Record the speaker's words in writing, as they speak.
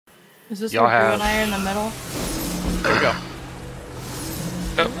Is this Y'all where Drew have- and I are in the middle? There we go.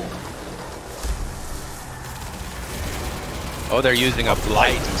 Oh, they're using a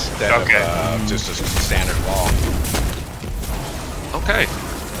blight instead of just a standard wall. Okay.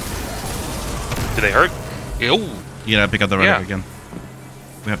 Do they hurt? Ew. You gotta pick up the relic Yeah. again.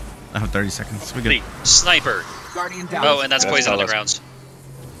 I have 30 seconds. We're good. Sniper. Guardian down. Oh, and that's That's poison on the all grounds.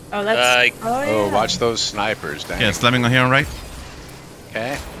 Oh, that's. Oh, yeah. Oh, watch those snipers, dang. Yeah, slamming on here on right.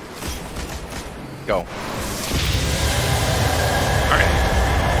 Okay. Go.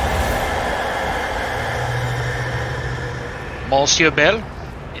 Monsieur Bell?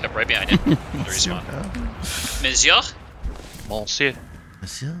 Yep, right behind you. The respawn. Monsieur? Monsieur.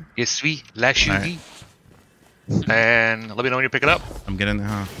 Monsieur? Je suis la chérie. And let me know when you pick it up. I'm getting there,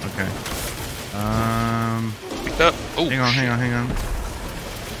 huh? Okay. Picked up. Oh, hang on.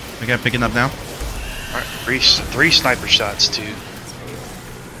 I gotta pick it up now. Alright, three sniper shots, too.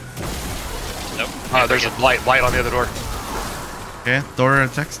 Nope. There's a light on the other door. Okay, door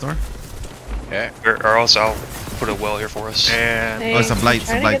attacks, door. Okay. Or else I'll put a well here for us. And Hey, Oh, it's a blight,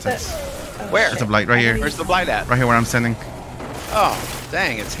 trying to get text. that- oh, Where? shit. It's a blight right here. Where's the blight at? Right here where I'm standing. Oh,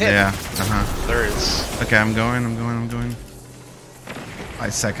 dang, it's hit. Yeah, there is. Okay, I'm going.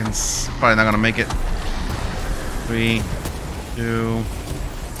 5 seconds. Probably not gonna make it. 3, 2,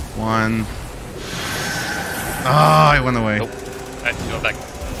 1. Oh, it went away. Nope. Alright, go back.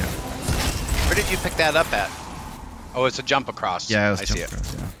 Where did you pick that up at? Oh, it's a jump across. Yeah, it was I see jump it.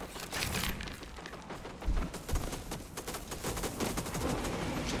 across, yeah.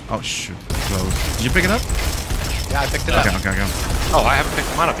 Oh shoot, close. Did you pick it up? Yeah, I picked it up. Okay. Oh, I haven't picked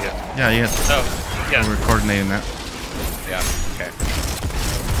them up yet. Yeah, Oh, yeah. we're coordinating that. Yeah, okay.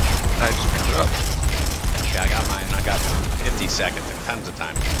 I just picked it up. Okay, I got mine. I got 50 seconds and tons of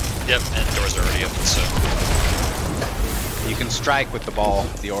time. Yep, and doors are already open, so. You can strike with the ball,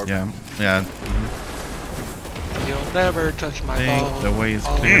 the orb. Yeah. You'll never touch my I think ball. the way is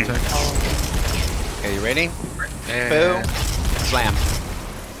clear text. Okay, you ready? And Boom. Slam.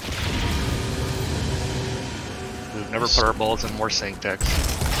 we've never put our balls in more sync text.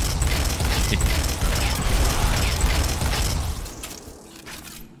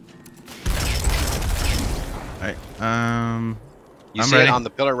 Alright. You I'm see ready. it on the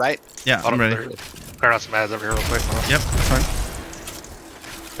pillar right? Yeah, I'm ready. Clear out some ads over here real quick. Hold on. Yep, that's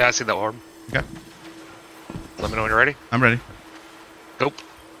fine. Yeah, I see that orb. Okay, Let me know when you're ready. I'm ready. Go.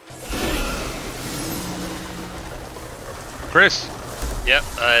 Chris. Yep,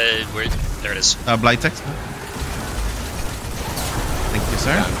 there it is. Blight text. Thank you,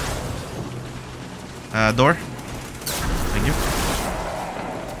 sir. Door. Thank you.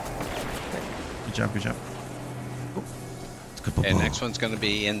 Good job. Oh. It's good. And next one's going to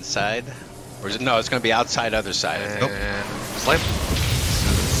be inside. Or is it? No, it's going to be outside other side. I think. And slam.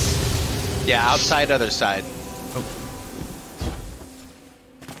 Yeah, outside other side.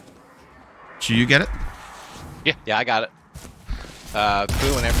 Should you get it? Yeah, I got it.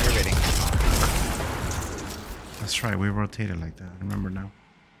 Boo, whenever you're ready. That's right, we rotated like that. I remember now.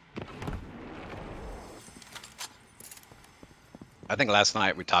 I think last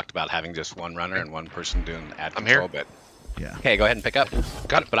night we talked about having just one runner and one person doing ad I'm control, here. but Yeah. okay, go ahead and pick up.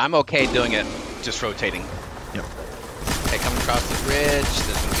 Got it. But I'm okay doing it, just rotating. Yep. Okay, coming across the bridge.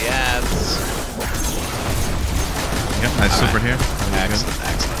 There's gonna be ads. Yep, nice super here. That was good.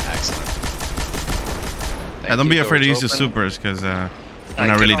 Excellent. Yeah, don't be afraid to use your your supers, because we're I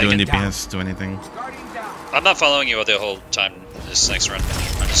not really can doing get DPS to anything. I'm not following you the whole time this next run.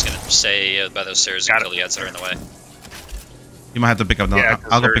 I'm just gonna stay by those stairs and kill the ads that are in the way. You might have to pick up another. Yeah,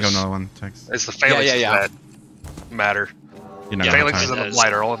 'cause I'll go pick up there's- another one. Text. It's the phalanxes yeah. that matter. You're not Yeah. gonna Phalanxes time. and the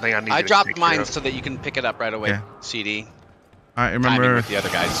blight are all the thing I need I to dropped take care mine of. so that you can pick it up right away. Yeah. CD. Alright, Timing remember. with the other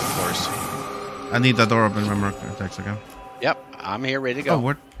guys, of course. I need that door open. Remember, text again. Yep, I'm here, ready to Oh,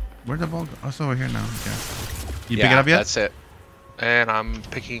 go. where'd the ball go? Oh, it's over here now. Okay. You yeah, pick it up yet? That's it. And I'm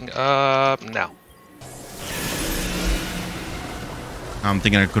picking up now. I'm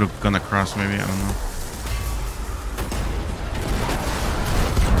thinking I could have gone across. Maybe I don't know.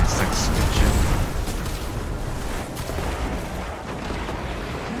 Text, good shit.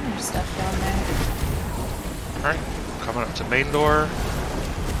 There's stuff down there. Alright. Coming up to main door.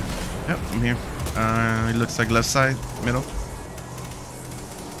 Yep, I'm here. It looks like left side, middle.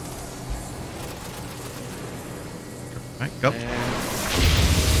 Alright, go.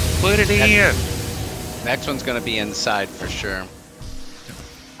 And put it in. Next one's gonna be inside for sure.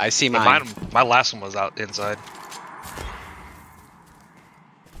 I see But mine. my last one was out inside.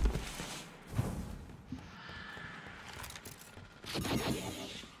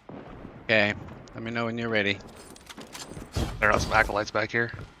 Okay, let me know when you're ready. There are some acolytes back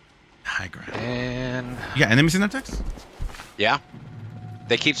here. High ground. And You got enemies in that text? Yeah.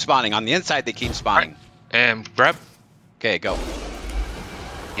 They keep spawning. On the inside, they keep spawning. and grab. Okay, go.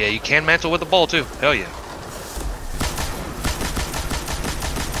 Yeah, you can mantle with the ball too. Hell yeah.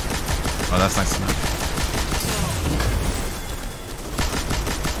 Oh, that's nice to know.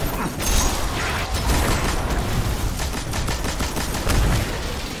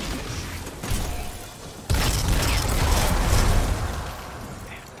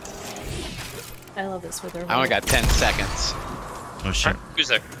 I love this with her. I only got 10 seconds. Oh shit. Who's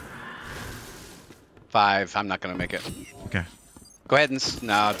there? 5. I'm not gonna make it. Okay. Go ahead and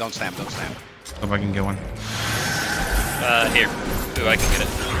no, don't slam, don't slam. Hope I can get one. Here. Ooh, I can get it.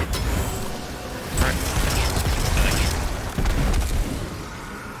 Alright.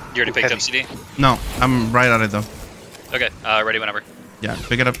 You already picked up CD? No, I'm right at it though. Okay, ready whenever. Yeah,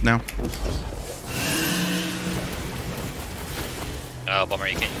 pick it up now. Oh, bummer,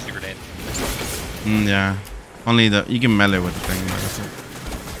 you can't use your grenade. Yeah. Only you can melee with the thing. That's it.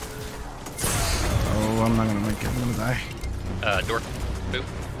 Oh, I'm not gonna make it. I'm gonna die. Door. Boo.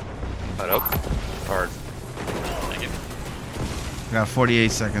 But open. Hard. Thank you. I got 48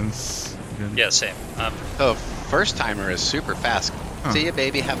 seconds. Good. Yeah, same. The first timer is super fast. Huh. See ya,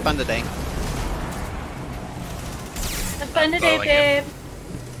 baby. Have fun today. Have fun today, following babe.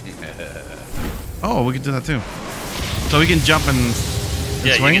 Oh, we can do that too. So we can jump and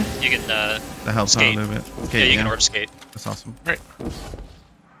Yeah, swing? you can That helps skate. out a little bit. yeah, Okay, you can orb skate. That's awesome. You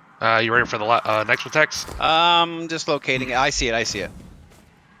ready for the next one, Tex? Just locating it. I see it, I see it.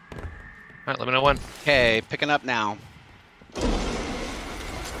 Alright, let me know when. Okay, picking up now.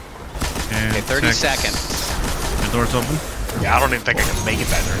 And Okay, 30 text. seconds. The door's open. Yeah, I don't even think I can make it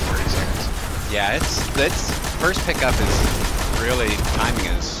back there in 30 seconds. Yeah, it's first pickup is really, timing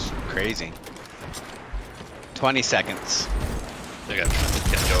is crazy. 20 seconds. Okay,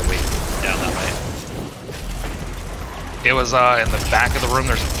 gotta go way down that way. It was in the back of the room.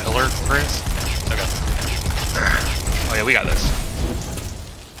 There's a pillar, Chris. Okay. Oh yeah, we got this.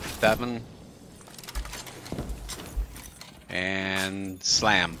 7. And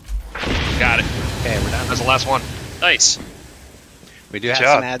slam. Got it. Okay, we're done. That's the last one. Nice. We do have Good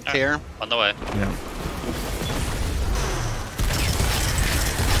job. some ads here. On the way. Yeah.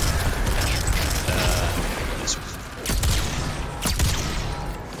 This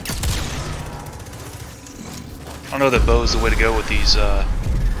I know that bow's the way to go with these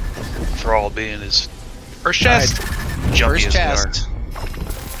thrall being is First chest. jumpy First as chest.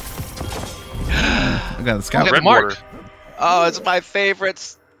 I got the scout. Red Red mark. mortar. Oh, it's my favorite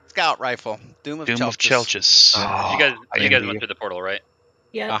scout rifle. Doom of Doom of Chelchis. Chelchis. Oh, You guys I went envy through the portal, right?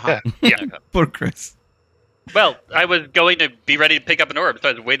 Yeah. Uh-huh. Yeah. Okay. Poor Chris. Well, I was going to be ready to pick up an orb, so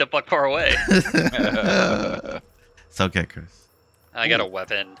I was way the fuck far away. It's okay, Chris. I got a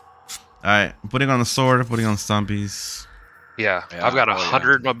weapon. Alright, I'm putting on the sword, putting on stompies. Yeah, Yeah, I've got oh, yeah.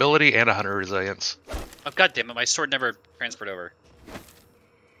 100 mobility and 100 resilience. Oh god damn it, my sword never transferred over.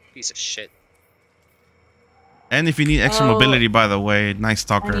 Piece of shit. And if you need extra Oh. mobility, by the way, Night I need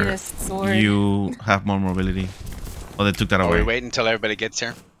Stalker, a sword. you have more mobility. Oh, they took that Are we away. waiting until everybody gets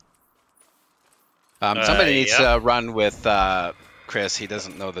here? Somebody needs yeah. to run with Chris. He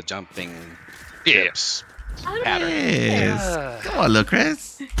doesn't know the jumping Yeah. chips Okay. pattern. Yes. Come on, look,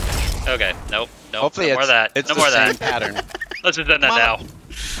 Chris. Okay, nope, nope, Hopefully no more of that. it's No the more of same that. pattern. Let's just end that Come now. on.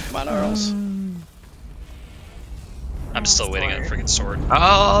 Come on, Earls. I'm still waiting on the freaking sword.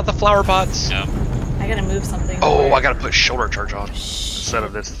 Oh, the flower pots. Yeah. I gotta move something. Oh, for I gotta put shoulder charge on instead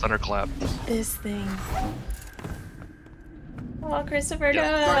of this thunderclap. this thing. Oh, Christopher, Yeah,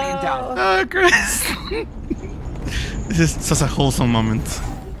 no. Guardian down. Oh, Chris. This is such a wholesome moment.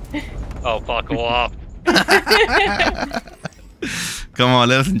 Oh, fuck off. Come on,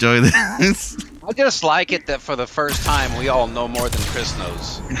 let us enjoy this. I just like it that for the first time we all know more than Chris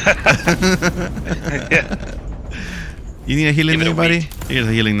knows. Yeah. You need a healing Give it a aid, buddy? week. Here's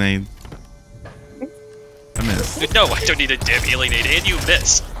a healing aid. I missed. No, I don't need a damn healing aid, and you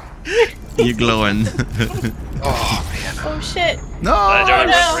missed. You glowing. Oh shit. No! I don't have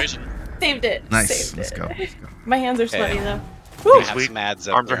no. respiration. Saved it. Nice. Saved Let's it. go. Let's go. My hands are sweaty Okay. though. We Woo! have Sweet. some ads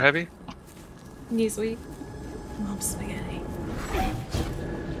up Arms are there. heavy. Knees weak. Mom spaghetti.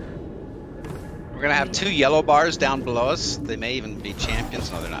 We're gonna have 2 yellow bars down below us. They may even be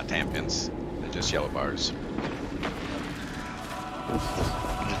champions. No, they're not champions. They're just yellow bars.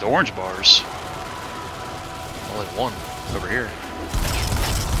 The orange bars. Only one over here.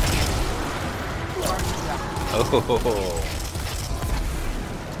 Oh.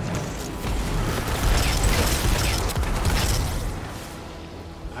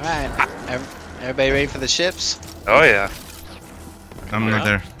 All right. Everybody ready for the ships? Oh yeah. I'm not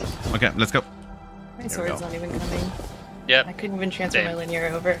there. Okay, let's go. My sword's not even coming. Yep. I couldn't even transfer Same. my linear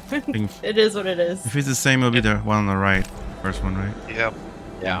over. Think- It is what it is. If it's the same, it'll be the one on the right. First one, right? Yep.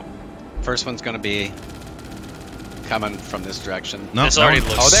 Yeah. First one's gonna be coming from this direction. No, This that already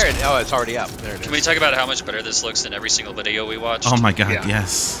one- looks. Oh, there it. Oh, it's already up. There it is. Can we talk about how much better this looks than every single video we watched? Oh my god, Yeah.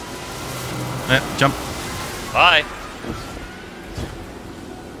 yes. Jump. Bye.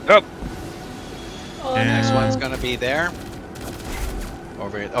 Up. Oh, And- Next no. one's gonna be there.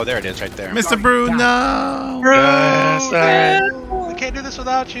 Over it. Oh, there it is, right there. Mr. Brew, no! Yes, We can't do this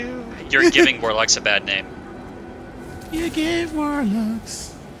without you. You're giving Warlocks a bad name. You gave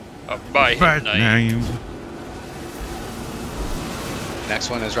Warlocks. Bye. Bad Night. name. Next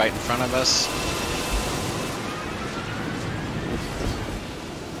one is right in front of us.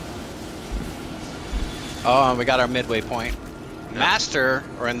 Oh, and we got our midway point. Master,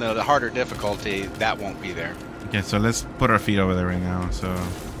 or in the harder difficulty, that won't be there. Okay, so let's put our feet over there right now. So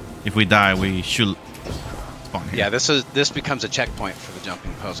if we die, we should spawn here. Yeah, this becomes a checkpoint for the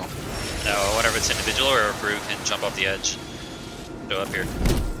jumping puzzle. No, I wonder if it's individual or if Brew can jump off the edge. Go up here.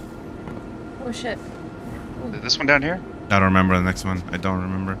 Oh shit. This one down here? I don't remember the next one. I don't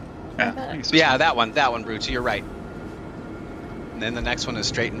remember. Yeah. bet. I think it's Yeah, that one, Brew, to your right. And then the next one is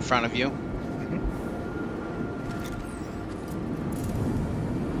straight in front of you.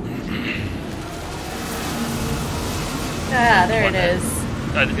 Ah, there it is.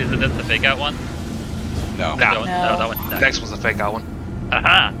 Is it the fake out one? No. No. That one, No. that one. Next one's the fake out one.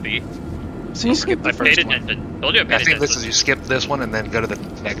 Aha! See? So you skip the I paid first one. attention. Told you I paid I think attention. this is you skip this one and then go to the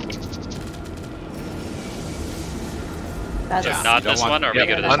next one. That's Yeah. Not You don't this want- one, or we Yep.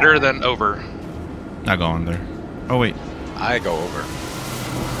 go to this Under, then over. Not go under. Oh wait. I go over.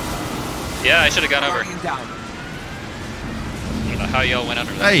 Yeah, I should have gone over. I don't know how y'all went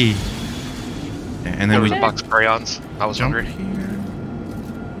under that. Hey. Yeah, and then There we was a box of crayons. I was jump hungry. here.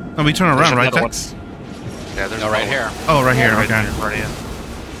 Oh, we turn There's around, right, another one. Tex? Yeah, there's No, right another here. Oh, right here. one. Okay. Right in.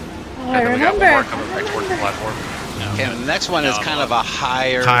 Oh, I And then we got remember. one more coming back towards the platform. Okay, and the next one is No, kind no. of a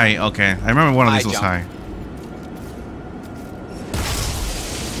higher. High. Okay. I remember one of High these was jump. high.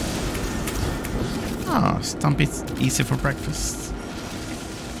 Oh, Stumpy's easy for breakfast.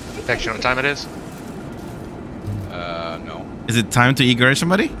 Text, you know what time it is? No. Is it time to eat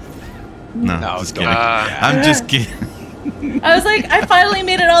somebody? No, No, just don't- kidding. I'm just kidding. I was like, I finally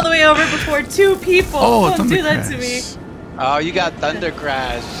made it all the way over before two people. Oh, Don't Thunder do that to me. Crash. Oh, you got Thunder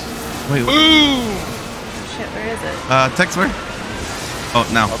Crash. Wait, Shit, where is it? Tex, where? Oh,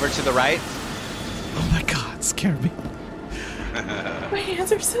 now. Over to the right. Oh my god, scared me. My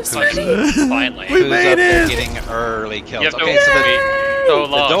hands are so sweaty. Finally. We Who's made up there it. getting early kills? You have to Okay, so wait so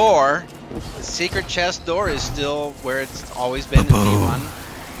the long. door, the secret chest door, is still where it's always been in Ba-boom. D1.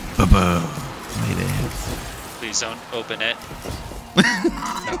 Boo-boo. Made it. Please don't open it.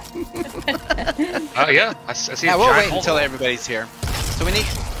 Yeah, I see Yeah, a we'll giant wait hole. until everybody's here. So we need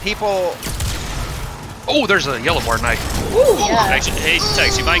people. Oh, there's a yellow bar knife. Ooh, yeah. Actually, hey,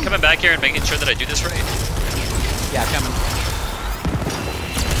 Tex, you mind coming back here and making sure that I do this right? Yeah, coming.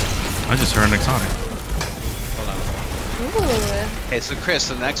 I just heard an exotic. Hold on. Ooh. Okay, so Chris,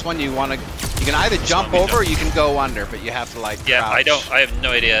 the next one you can either jump over or you can go under, but you have to like Yeah, crouch. I have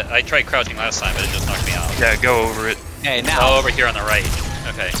no idea. I tried crouching last time, but it just knocked me out. Yeah, go over it. Okay, Oh, now, over here on the right.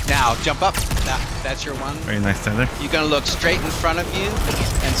 Okay. now jump up. That's your one. Very nice, Tyler. You're gonna look straight in front of you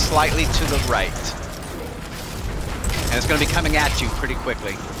and slightly to the right. And it's gonna be coming at you pretty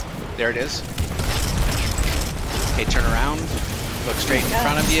quickly. There it is. Okay, turn around. Look straight in God,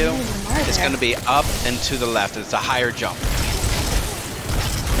 front of you. some of them are It's there. gonna be up and to the left. It's a higher jump.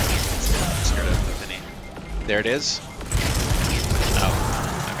 Scared of Vinny. There it is. Oh.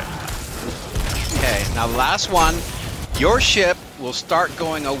 Okay, now the last one. Your ship will start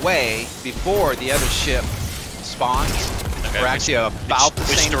going away before the other ship spawns. Okay. We're actually about the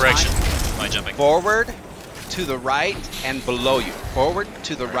Which same direction time. am I jumping? Forward, to the right, and below you. Forward,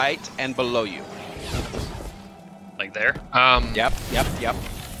 to the right, and below you. Like there? Yep.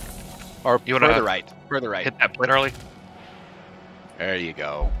 Or You wanna further right. Further right. Hit that plate early. There you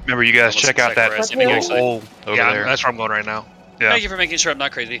go. Remember, you guys Almost check looks out like that we're What SCP hill? actually. hole over Yeah, there. that's where I'm going right now. Yeah. Thank you for making sure I'm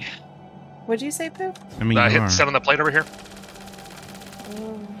not crazy. What'd you say, Poop? I mean, you Hit are. set on the plate over here.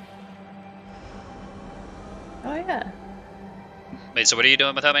 Oh yeah. Wait, so what are you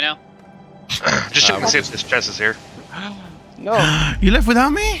doing without me now? Just checking to see if this chest is here. No. You left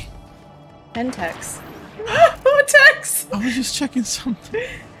without me? Pentex. Oh, Tex! I was just checking something.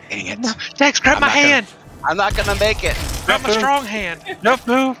 Dang it. Tex, grab I'm my not gonna- hand. I'm not gonna make it. Grab my strong hand. No,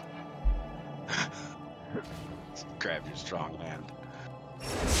 move. Grab your strong hand.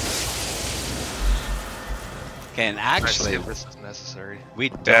 Okay, and Let's see actually, if this is necessary. we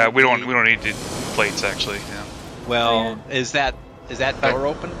don't. Yeah, we don't need to plates actually. Yeah. Well, is that door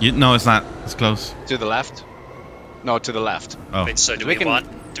open No, it's not. It's close. to the left? No, to the left. Oh. Wait, so do We we can-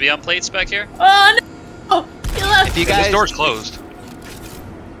 want to be on plates back here? Oh no! Oh, you left. If you This guys, door's closed.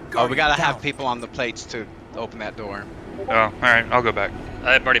 oh, we gotta have people on the plates to open that door. Oh, all right. I'll go back.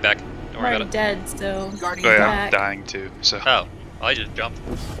 I'm already back. Don't I'm worry already about it. dead, so. Oh, yeah, I'm back. dying too. So Oh, well, I just jumped.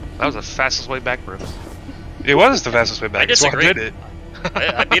 That was the fastest way back, bro. it was the fastest way back. I That's why I disagree. did it.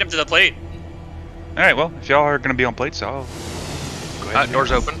 I beat him to the plate. All right. Well, if y'all are gonna be on plates, I'll go ahead. and-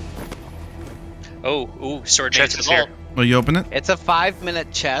 Door's open. Oh, ooh, sword made Chest to the is here. vault. Will you open it? It's a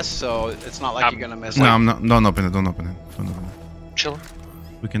 5-minute chest, so it's not like Um, you're gonna miss. No, like- I'm not. Don't open it. Don't open it. Don't open it. Chilling.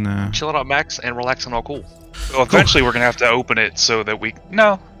 We can. Chilling out, Max, and relaxing all cool. Well, eventually we're gonna have to open it so that we.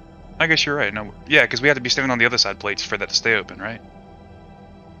 No, I guess you're right. No, yeah, because we have to be standing on the other side plates for that to stay open, right?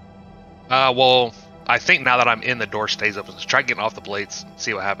 Well, I think now that I'm in, the door stays open. So try getting off the plates.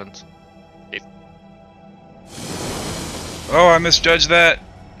 See what happens. Oh, I misjudged that.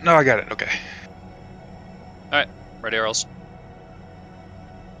 No, I got it. Okay. Ready, Earls?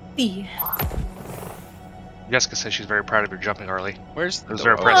 The. Jessica says she's very proud of your jumping, Harley. Where's the Those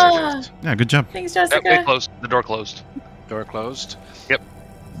door? are impressive. Ah, Yeah, good job. thanks, Yep, they Jessica. closed. The door closed. Door closed.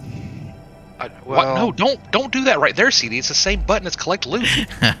 What? No, don't do that right there, CD. It's the same button as collect loot.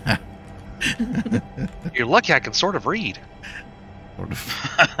 You're lucky I can sort of read.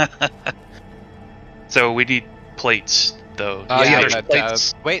 So we need plates, though. Yeah, there's but,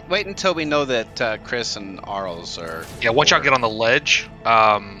 plates. wait until we know that Chris and Arls are. Yeah, once y'all get on the ledge,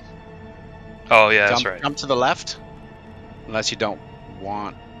 Oh yeah, that's jump, right. jump to the left, unless you don't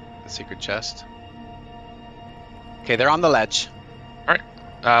want the secret chest. Okay, they're on the ledge.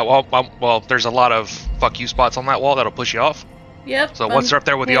 well, there's a lot of fuck you spots on that wall that'll push you off. Yep. So once they're up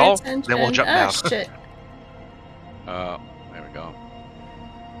there with paying y'all, attention. then we'll jump Ah, down. shit. There we go.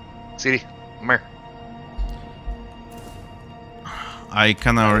 CD, come here. I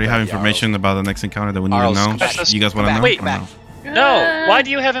kind of already have information about the next encounter that we need to Arls, know. come back. You guys want to Come know? back, Wait, come back. No, why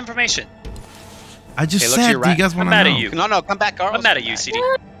do you have information? I just Hey, look to said, your do you right. guys want I'm to mad know? at you. No, come back, Arls. I'm mad at come you, back. CD.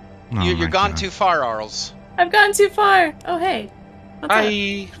 Oh You're my gone God. too far, Arls. I've gone too far. Oh, hey. What's up?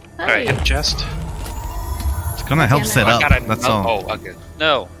 Hi. Hi. Alright, hit the chest. It's gonna help Damn it. set I up. gotta That's know- all. Oh, okay.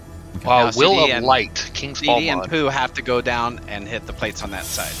 No. Now, Will CD of and- Light, King's Fall CD and mod. Pooh have to go down and hit the plates on that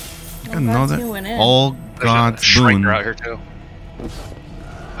side. You gotta know God's doing that it. all There's a God's Shriner boon. out here too.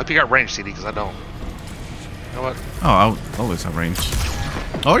 Hope you got range, CD, because I don't. You know what? Oh, I'll always have range.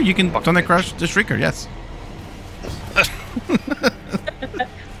 Or you can Fuck Thunder range. Crush the Shrieker, yes.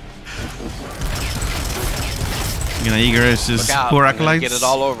 You gonna Eagerish his Look out, poor I'm gonna acolytes? get it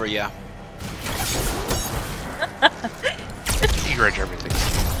all over you. Eager edge everything.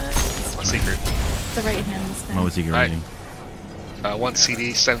 My secret. The right hand this time. I'm always Eager Alright. Edging. Once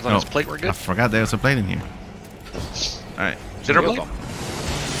CD stands on Oh, his plate, we're I good. forgot there was a plate in here. Alright. Dinner plate?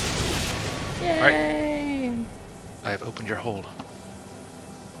 Yay. I have opened your hold.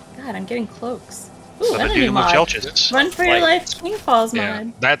 God, I'm getting cloaks. Ooh, So the enemy dude with mod. shell chests. Run for your Light. life, King Falls Yeah,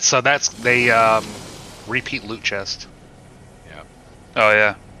 mod. that's they repeat loot chest. Oh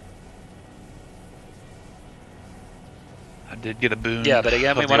yeah. I did get a boon. Yeah, but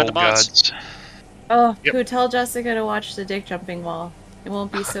again, we of the wanted old the mods. gods. Oh, Yep. who tell Jessica to watch the dick jumping wall. It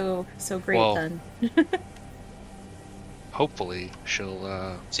won't be so great Well, then. Hopefully,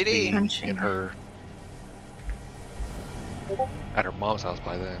 she'll CD. be Punching. in her at her mom's house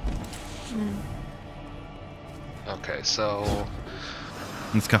by then. Mm. Okay, so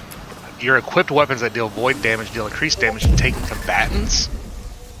Let's go. your equipped weapons that deal void damage deal increased damage to taking combatants.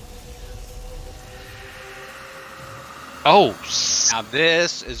 Oh, Now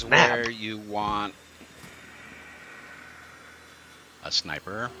this is Snap. where you want a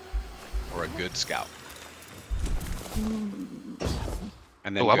sniper or a good scout. And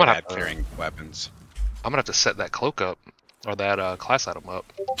then Oh, I'm good gonna at have to- clearing weapons. I'm gonna have to set that cloak up or that class item up.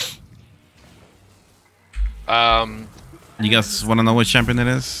 You guys want to know which champion it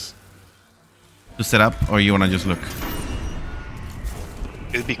is? To set up, or you want to just look?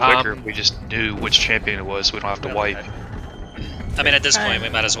 It'd be quicker if we just knew which champion it was. So we don't have to wipe. I mean, at this point, Alright. we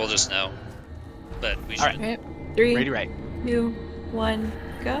might as well just know. But we should. Alright. Okay. 3, Ready, right. 2, 1,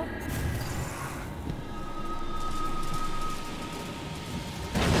 go.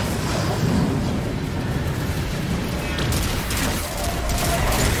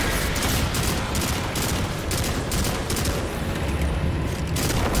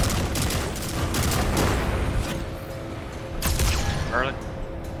 Early.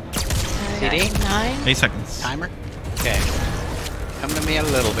 CD? 9, 8 seconds. Timer? Okay. Come to me a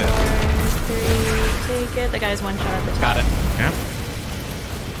little bit. 3, take it. The guy's one shot at the top. Got it. Yeah.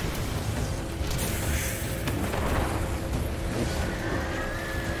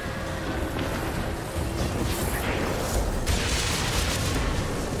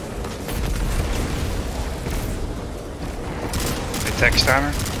 The text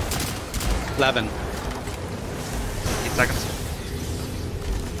timer. 11. 8 seconds.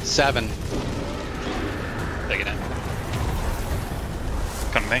 7. Taking it.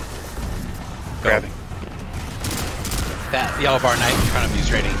 Come to me. Grabbing. That yellow bar knight in front of you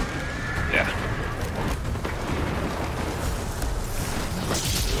is ready. Yeah.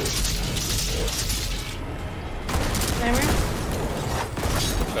 Timer?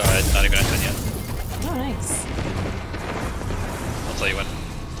 Not even at 10 yet. Oh, nice. I'll tell you when.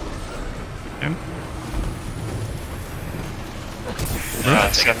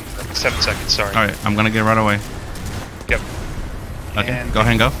 Yeah. 7 seconds, sorry. All right, I'm gonna get right away. Yep. Okay, And- go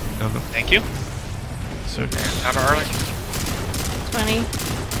ahead and go. Go. Thank you. Sir. Counter early. 20.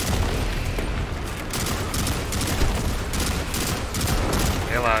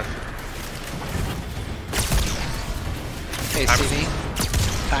 Stay alive. Hey, CD.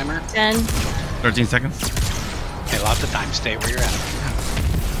 Timer. 10. 13 seconds. Okay, lots of time. Stay where you're at.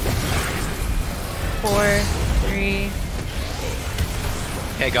 4, 3.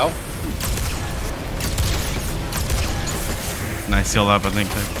 Okay, go. Nice heal up, I think.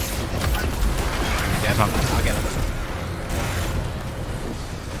 Yeah, Top. I'll get it.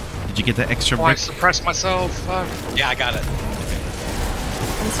 Did you get the extra Oh, I brick? suppressed myself. Fuck. Yeah, I got it.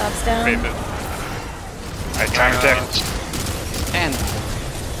 One stops down. Great move. Alright, timer text. 10.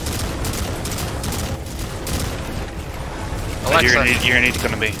 Alexa. You're gonna need to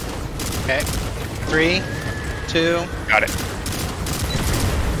come to me. Okay. 3, 2. Got it.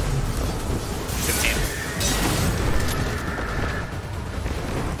 15.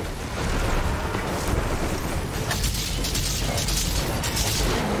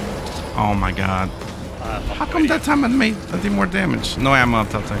 Oh my god. How come that time I did more damage? No ammo up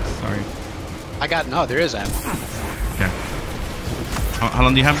top text, sorry. I got no. There is ammo. Okay. How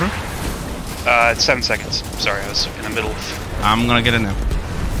long do you have, bro? It's 7 seconds. Sorry, I was in the middle of... I'm gonna get it now.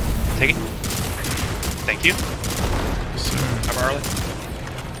 Take it. Thank you. Sir. I'm early.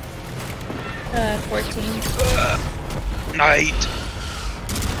 14. Night.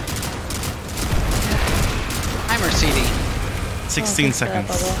 Timer, CD. 16 Oh,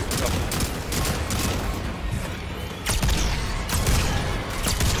 seconds.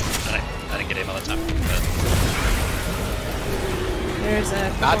 I didn't get aim all the time. There's a.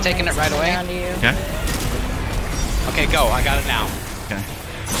 Not taking it right away? Around you. Okay. Okay, go. I got it now. Okay.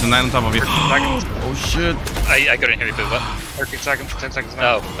 There's a 9 on top of you. Seconds. Oh shit. I couldn't hear you, but what? 13 seconds. 10 seconds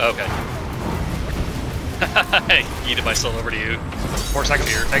now. Oh, okay. Hey, yeeted my soul over to you. 4 seconds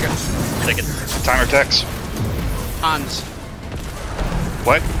here. Take it. Take it. Timer text. Hans.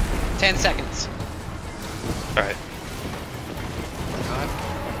 What? 10 seconds. Alright.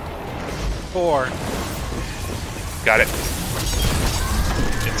 4. Got it.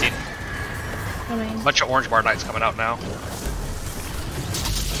 15. Coming. Bunch of orange bar knights coming out now.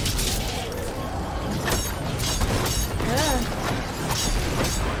 Yeah.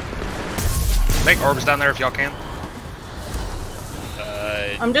 Make orbs down there if y'all can.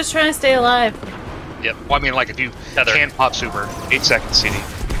 I'm just trying to stay alive. Yep. Well, I mean, like if you Heather. can pop super. 8 seconds, CD.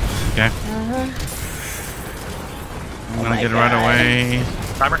 Okay. Uh-huh. I'm gonna my get it right God. away.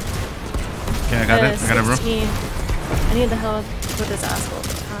 Timer. Okay, I got it. I got it, bro. 16. I need the help with this asshole at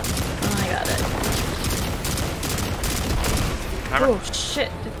the top. Oh, I got it. Timer. Oh,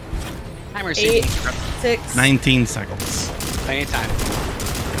 shit. Timer, CD. 8, 6. 19 seconds. Plenty of time.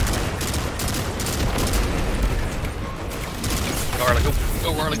 Go early. Go. Go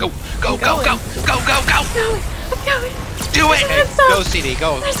early. Go. Go. Go. Go. Go. Go. Go. I'm going. Do it. Okay, Stop. go, CD.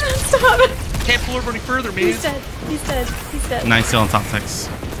 Go. Stop. Can't pull her any further, man. He's dead. He's dead. He's dead. Nice heal on top text.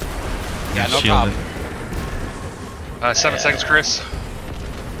 Yeah, no Shielded. problem. 7 seconds, Chris.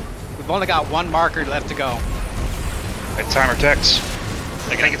 We've only got one marker left to go. Alright, timer text.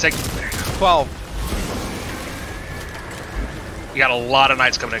 Take it. 12. You got a lot of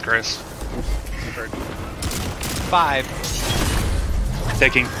knights coming in, Chris. 5.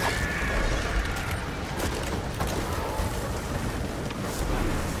 Taking.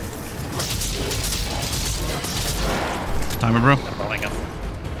 Timer, bro. I'm rolling up.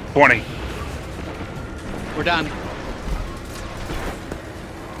 20. We're done. Are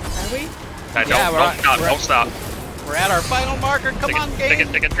we? Don't we're stop. at- Don't stop. We're at our final marker. Come on, Take game.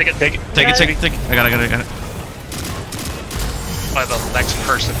 it. Take it. Take it. Take it. Take it, Got take it. it, take it. I got it. By the next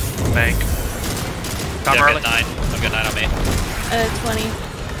person. Bank. Yeah, Come I've early. got 9. I've got 9 on me. 20.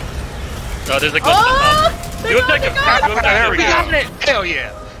 Oh, there's a glitch. Oh! You take him. There we go. got it. Hell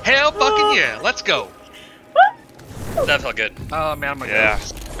yeah. Hell fucking yeah. Let's go. That felt good. Oh man, I'm gonna Yeah.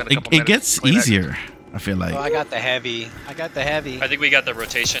 spend a couple It minutes gets playing that. easier. I feel like. Oh, I got the heavy. I got the heavy. I think we got the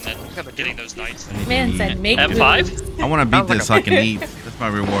rotation and getting those knights. Man said make M5? moves. I want to beat Sounds like this a- so I can eat. That's my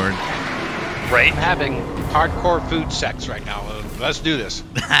reward. Right? I'm having hardcore food sex right now. Let's do this.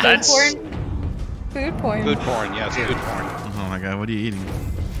 That's Porn. Food porn. Food porn, yes, food porn. Oh my god, what are you eating?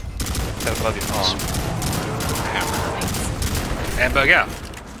 I love you. Oh. And bug out.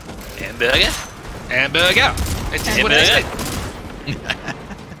 hamburger. And bug out. It's just what it is.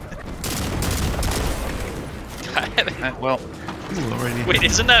 Well, Ooh, already. Wait,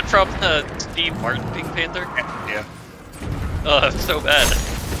 isn't that from Steve Martin Pink Panther? Yeah. Oh, so bad.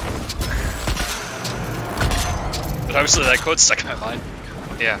 But obviously that quote stuck in my mind.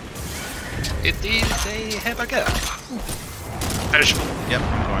 Yeah. It is a hamburger. Finishable. Yep,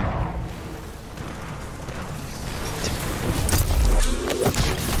 I'm going.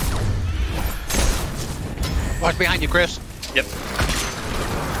 Watch behind you, Chris. Yep.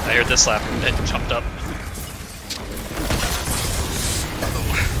 I heard this slap. It jumped up.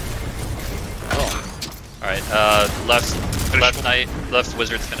 Alright, left knight, left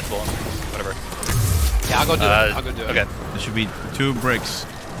wizard's finishable. Whatever. Yeah, I'll go do it. I'll go do it. Okay. There should be 2 bricks.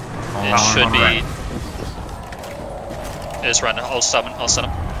 It should on be. right. Just run. I'll summon. I'll send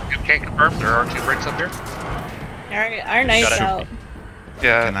him. You can't confirm there are 2 bricks up here. Our knight's Got it. out.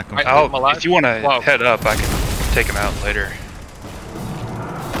 yeah. Cannot confirm. I'll leave him alive. If you want to Whoa. head up, I can take him out later.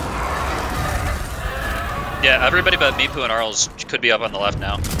 Yeah, everybody but Mipu and Arls could be up on the left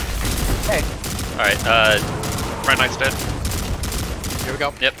now. Hey, Alright, Right knight's dead. here we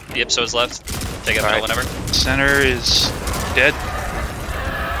go. yep, the Ipso's left. Take it Alright. whenever. Center is dead.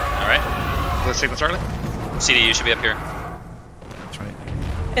 Alright. Let's take this early. CD, you should be up here. That's right.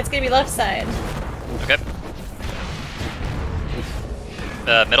 It's gonna be left side. Okay.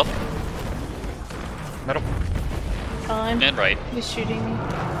 Middle Middle. Colin. and right. He's shooting me.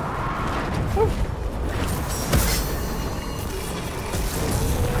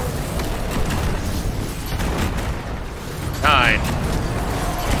 9.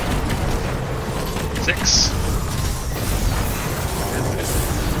 6.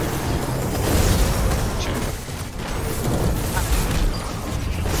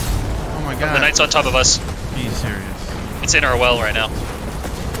 Oh my The god. knight's on top of us. Are you serious? It's in our well right now.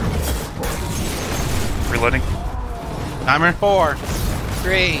 Reloading. Timer? 4,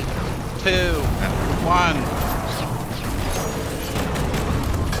 3, 2, 1.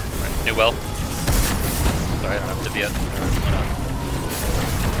 New well. Sorry, I don't have to be up.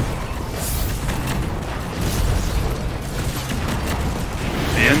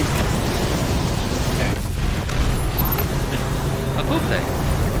 In. A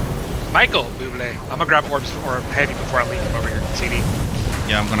Buble. Michael Buble. I'm gonna grab orbs or heavy before I leave him over here. CD.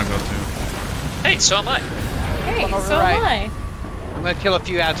 Yeah, I'm gonna go too. Hey, so am I. Hey, All so right. am I. I'm gonna kill a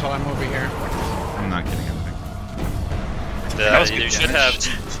few ads while I'm over here. I'm not kidding anything. was good You should have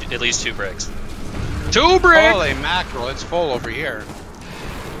at least 2 bricks. 2 bricks! Holy mackerel, it's full over here.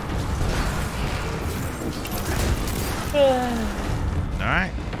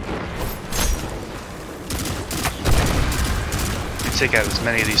 Alright. Take out as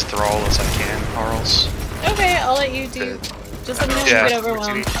many of these thrall as I can, Arls. Okay, I'll let you do. Just let me know when Yeah. you get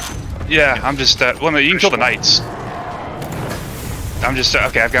overwhelmed. Yeah, I'm just. Well, no, you can kill the knights. I'm just.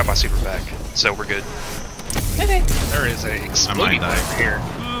 Okay, I've got my super back, so we're good. Okay. There is a exploding die. over here.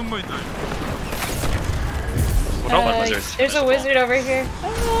 Oh my god. Well, don't let wizards. There's a wizard over here.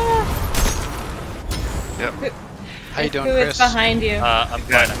 Ah, Yep. How you doing, who Chris? is behind you? I'm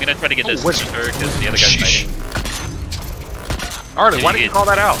fine. I'm gonna try to get this wizard. because the other guy's Shh. fighting. Arlen, why didn't you call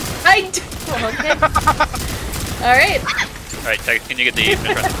that out? I d- okay. Alright. Alright, Tech, can you get the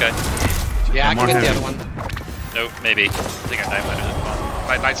Necrotic guy? Yeah, I More can get the heavy. other one. Nope, maybe. I think our knight might have spawned.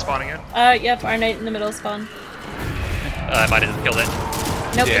 My knight spawning in? Yep, our knight in the middle spawn. I might have killed it.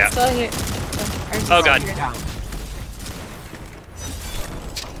 Nope, Yeah. it's still here. Ours is Oh, still God. here.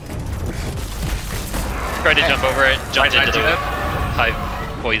 Tried to jump over it, jumped Knight into do the that?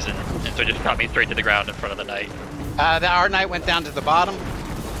 high poison, and so it just got me straight to the ground in front of the knight. Our knight went down to the bottom.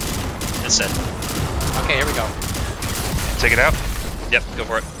 Instead. Okay, here we go. Take it out. Yep, go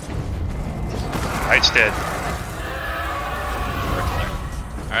for it. Knight's dead.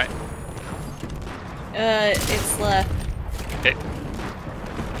 Alright. It's left. Okay.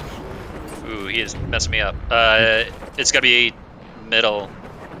 Ooh, he is messing me up. It's gotta be middle.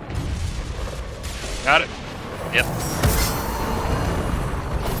 Got it. Yep.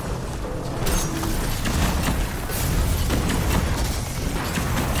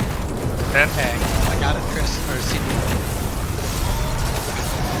 10. Okay, I got it, Chris. Or CD.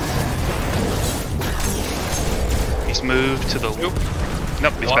 He's moved to the loop.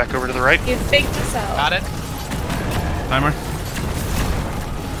 Nope, he's back over to the right. You faked us out. Got it. Timer.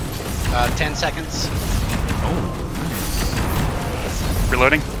 10 seconds. Oh.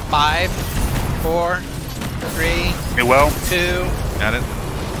 Reloading. 5, 4, 3, New well. 2. Got it.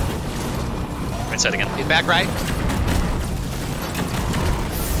 Right side again. He's back right.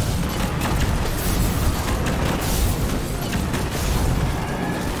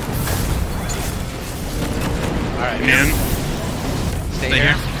 All right. Noon. Stay Stay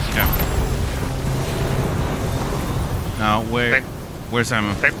here. here. Yeah. Now, where's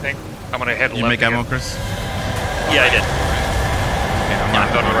ammo? Same thing. I'm gonna head Did you left make ammo, again. Chris? Yeah, I did. Okay, Yeah, I'm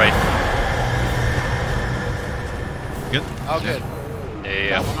going to the right. Good. Oh, good. Yeah.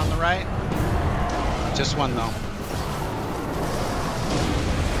 Got one on the right. Just one though.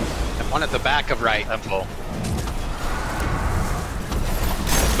 And one at the back of right. I'm full.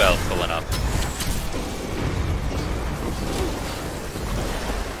 Well, full enough.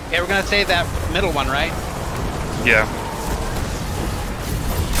 Okay, we're gonna save that middle one, right? Yeah.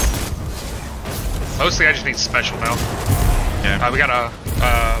 Mostly I just need special now. Yeah. We got a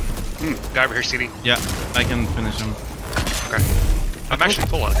guy over here, CD. Yeah, I can finish him. Okay. I'm actually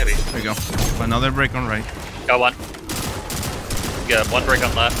full on heavy. There you go. Another break on right. Got one. Got one break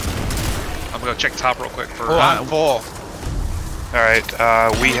on left. I'm gonna go check top real quick for. Oh, I'm full. Alright,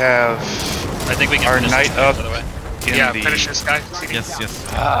 we have I think we can our finish knight this up by the way. in yeah, the... finish this guy. CD. Yes, yes.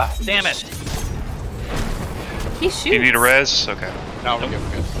 Damn it! He shoots. Do you need a res? Okay. No, we're good.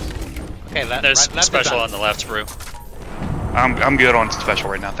 We're good. Okay, There's left is special done. on the left, Brew. I'm good on special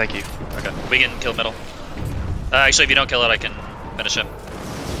right now, thank you. Okay. We can kill middle. Actually, if you don't kill it, I can finish him.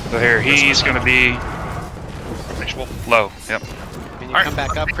 So here, he's gonna be Finishable. low. Yep. Can you Alright. come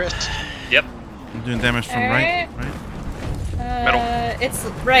back up, Chris? Yep. I'm doing damage from Alright. right. Middle. It's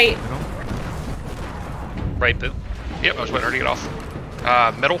right. Right boot. Yep, I was waiting for her to get off.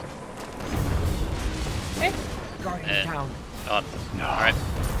 Middle. Okay. And on. Alright.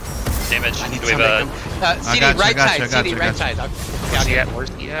 Damage. I need Do we have somebody a... come. CD, got you, right I got side. you, I got CD, you, I right got side. Where's he at? Where's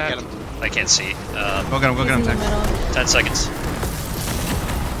he at? Get him. I can't see. Go get him, go get him, He's in the Tex. middle. 10 seconds.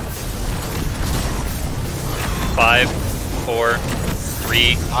 5, 4,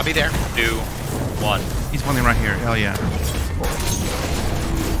 3, I'll be there. 2, 1. He's spawning right here. Hell yeah.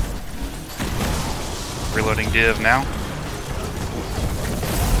 Reloading div now.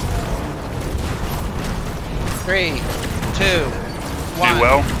 3, 2, 1. New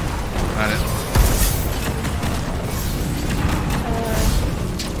well. Got it.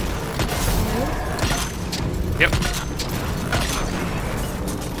 Yep.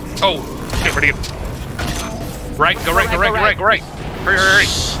 Oh, shit, where'd he go? Right, go right, go right, go right, go right. Hurry, hurry,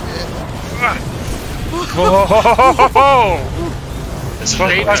 hurry. Whoa! This is Fuck.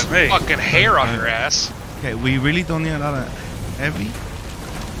 They That's just me. fucking hair on your ass. Okay, we really don't need a lot of heavy.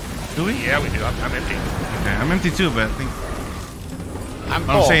 Do we? Yeah, we do. I'm empty. Okay, I'm empty too, but I think I'm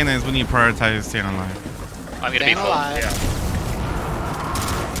what full. I'm saying is we need to prioritize staying alive. I'm gonna be Staying full. alive. Yeah.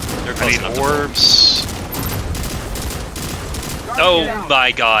 They're I close need enough to- orbs. Oh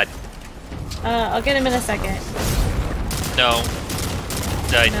my god. I'll get him in a second. No.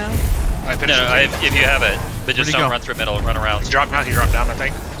 No. I No, finished it. if you have it. But just Where'd he don't go? run through middle, run around. He dropped down, I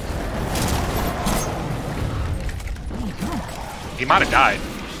think. He might have died.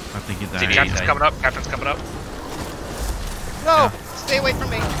 I think he Did died. he- Captain's died. coming up. Captain's coming up. No! Stay away from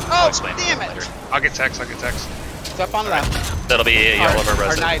me. I'll Oh, explain damn that it. later. I'll get text. It's up on left. That'll be all of our Our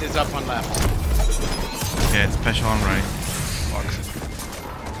resident. knight is up on left. Okay, it's special on right.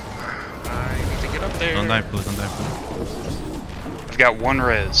 I need to get up there. Don't die, please. Don't die, please. I've got one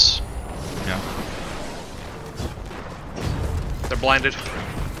res. Yeah. They're blinded.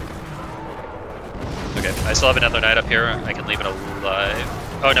 Okay, I still have another knight up here. I can leave it alive.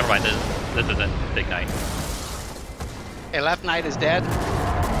 Oh, never mind. This is a big knight. Okay, left knight is dead.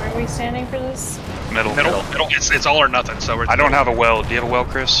 Where are we standing for this? Middle. Middle. It's all or nothing. So we're. I don't have a well. Do you have a well,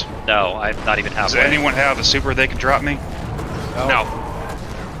 Chris? No, I'm not even Does halfway. anyone have a super they can drop me? No.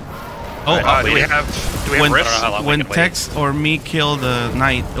 Oh, Do we have? Do we have when, rifts? I don't know how long we when can wait. Tex or me kill the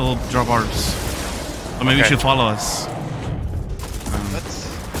knight, it'll drop orbs. So maybe you Okay. should follow us. We're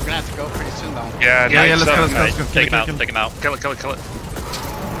gonna have to go pretty soon though. Yeah, Yeah, knight's let's up. go, let's go, let's go. Take him Kill, out, kill, take him out. Kill it. Kill it. Kill it.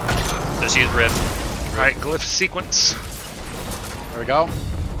 Just use Rift. All right. Glyph sequence. There we go.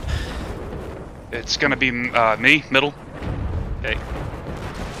 It's gonna be me, middle, Okay.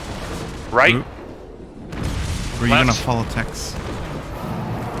 right. Group. Or are you gonna Left. follow Tex?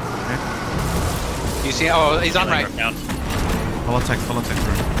 You see? Oh, he's on right. Down. Follow Tex, bro.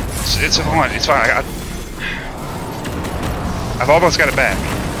 It's fine. It's fine. I've almost got it back.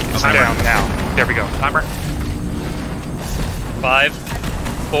 It's Okay. down now. There we go. Timer. 5,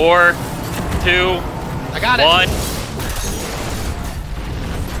 4, 2, I got it. 1.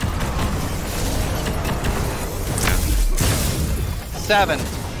 Seven,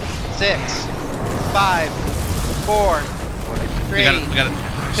 6, 5, 4, 3, We got it. We got it.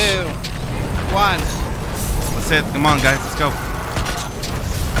 2, 1. That's it. Come on, guys. Let's go.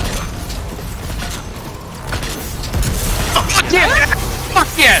 Fuck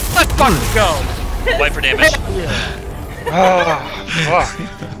yeah! Let's fucking go! Wipe for damage. Oh,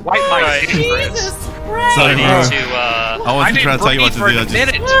 fuck. Wipe my Alright. titty, Chris. Jesus I Christ. need bro. to, I I wasn't didn't trying to tell you what to breathe do. I for a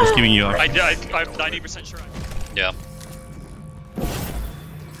minute. just giving you off. I'm 90% sure. Yeah.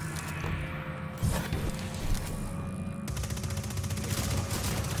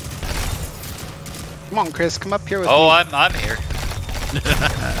 Come on, Chris, come up here with Oh, me. I'm here.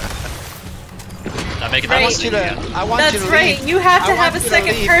 Not making I that want easy. you to. I want That's you to right. leave. You have to I have want a you to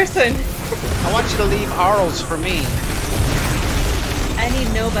second leave. person. I want you to leave Arls for me. I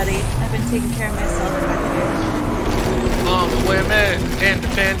need nobody. I've been taking care of myself. Women,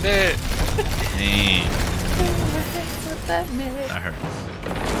 independent. Dang. What that meant. That hurt.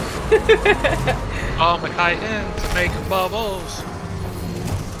 All my Titans making bubbles.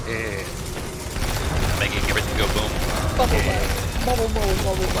 Yeah. Making everything go boom. Bubble butt. Bubble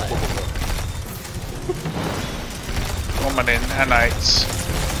butt. Woman in nanites.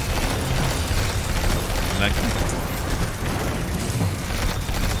 Like,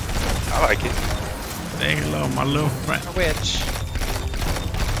 I like it. say hello, my little friend. A witch.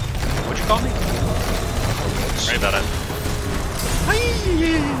 What'd you call me? Sorry about it.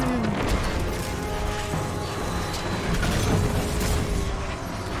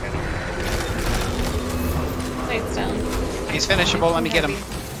 Lights down. He's finishable. Let me get him.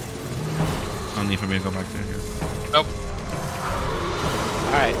 No need for me to go back there. Nope.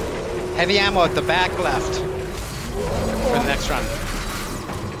 All right. Heavy ammo at the back left for the next run.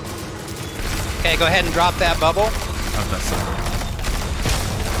 Okay, go ahead and drop that bubble. Oh, that's it.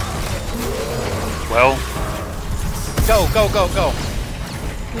 Well, Go, go, go, go.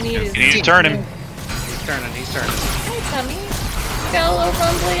 We need his you need to turn him. He's turning. He's turning. Hey, tummy. Got a little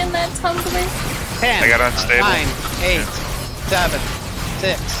rumbly in that tumbly. 10. I got unstable. 9, 8, 7,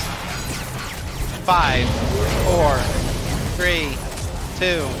 6, 5, 4, 3,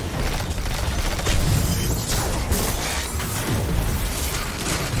 2.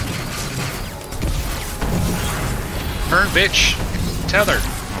 Turn, bitch. Tether.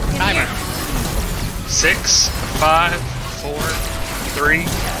 Timer. 6, 5, 4, 3.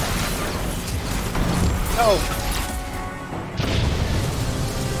 Go.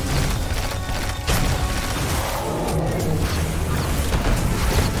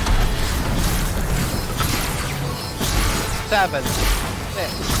 Seven,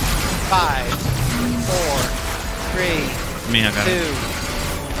 6, 5, 4, 3, Me, I got 2. it.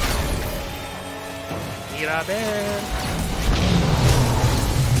 Mira, man.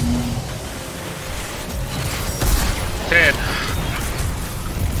 10.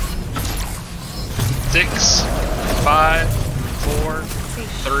 6, 5, 4,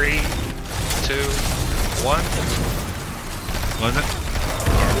 3, 2, 1. Was it?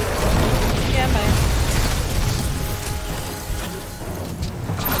 Yeah, man.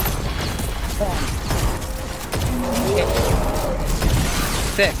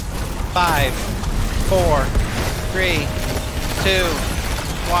 Six, 5, 4, 3, 2,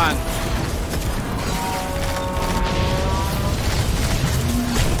 1.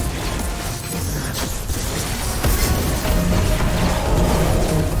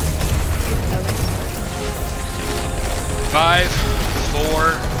 Five, 4,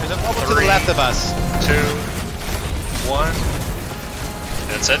 There's a bubble to the 3, left of us. 2, 1.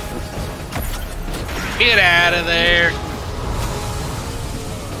 That's it. Get out of there.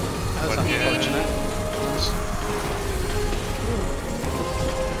 That was unfortunate.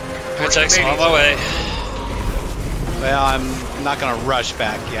 Vortex, I'm on my way. Well, I'm not gonna rush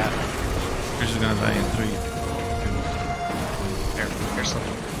back yet. Chris is gonna die in 3. Here's some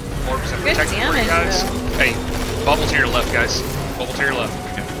orbs and Good protecting for you damage, guys. though. Hey, bubble to your left, guys. Bubble to your left.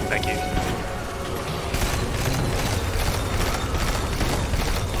 Okay. Thank you.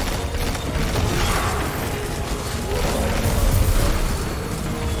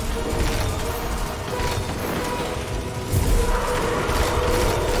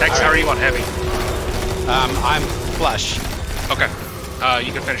 Tex, how are you on heavy? I'm flush. Okay.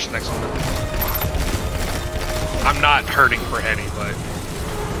 You can finish the next one. I'm not hurting for heavy, but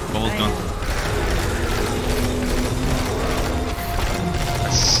Bubble's gone.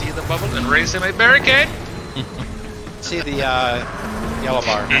 See the bubble and raise him a barricade. See the yellow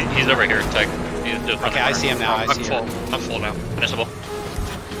bar. He's over here. Tag. He's just Okay, I see him now. I I'm see full. him. I'm full now. Invincible.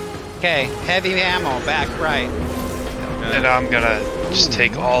 Okay, heavy ammo, back right. And I'm gonna just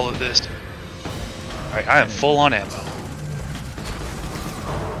take all of this. Alright, I am full on ammo.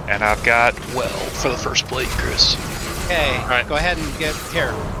 And I've got well for the first plate, Chris. Okay, Alright. go ahead and get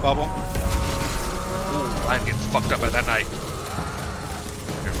here, Bubble. Ooh, I'm getting fucked up by that night.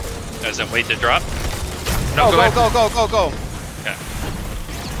 Does it wait to drop? No, go, ahead. go. Okay.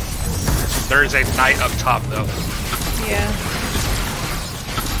 There is a knight up top though. Yeah.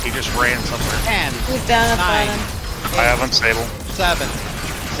 He just ran somewhere. 10, He's down at 9, bottom. I have unstable. 7,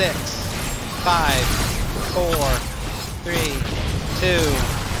 6, 5, 4, 3,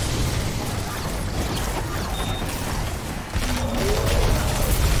 2.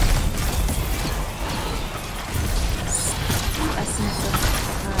 Essence of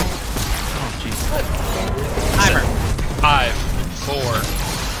Oh, jeez. Timer. 5, 4,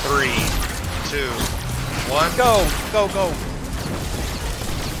 3, 2, 1. Go.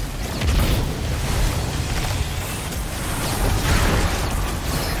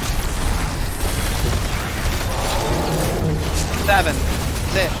 7,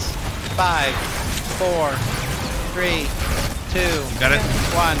 6, 5, 4, 3, 2, Got it.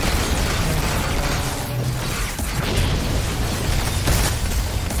 1.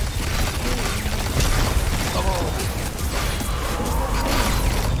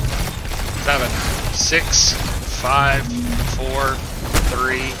 Seven, 6, 5, 4,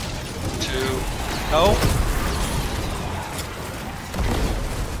 3, 2. Go.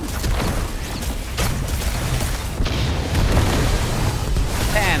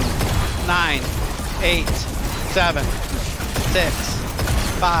 Ten, 9, 8, 7, 6,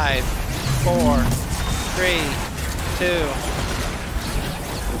 5, 4, 3, 2.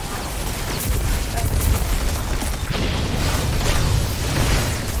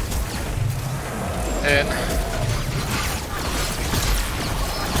 And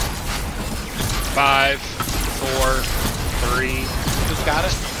 5, 4, 3. Who's got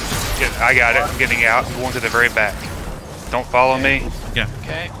it? I got it. I'm getting out. I'm going to the very back. Don't follow me. Yeah.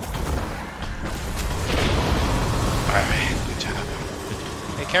 Okay. Alright, good job.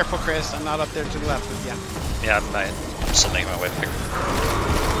 Hey, careful, Chris. I'm not up there to the left with you. Yeah, I'm still making my way back.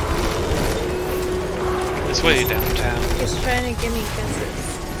 This way downtown. He's trying to give me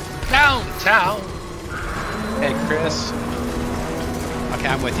kisses. Downtown. Hey, Chris. Okay,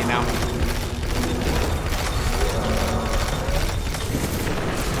 I'm with you now.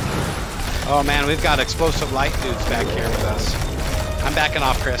 Oh man, we've got explosive light dudes back here with us. I'm backing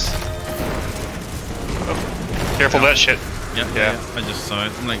off, Chris. Careful of that shit. Yeah. I just saw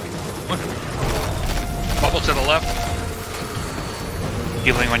it. I'm like, what? Bubble to the left.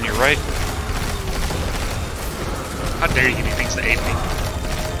 Healing on your right. How dare you give me things to aid me?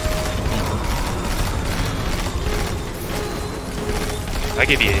 I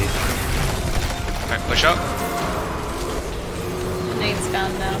give you 8. Alright, push up. Nate's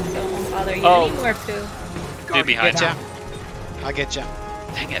down now, so it won't bother you Oh. anymore, Pooh. Dude behind Get him. ya. I'll get ya.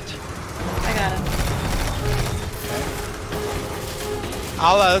 Dang it. I got him.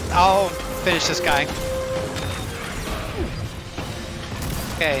 I'll finish this guy.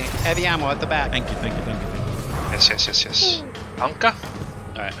 Okay, heavy ammo at the back. Thank you. Yes. Anka?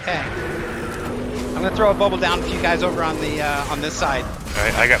 Alright. Okay. I'm gonna throw a bubble down for you guys over on the on this side.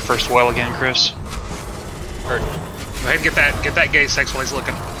 Alright, I got first well again, Chris. Go ahead and get that gay sex while he's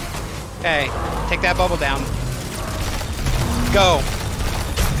looking. Okay, take that bubble down. Go.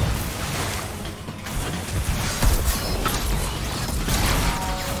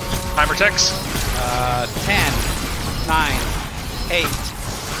 Timer ticks. 10, 9, 8,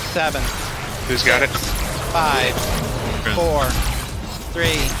 7, Who's got it? 5, 4, 3,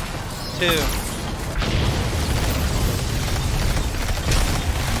 2.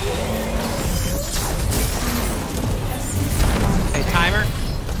 Hey, timer.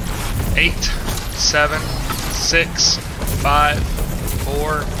 8, 7, 6, 5,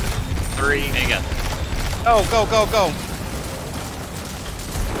 4, 3. And again. Go.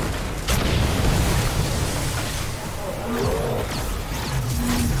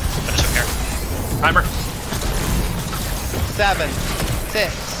 Finish him here. Timer. 7,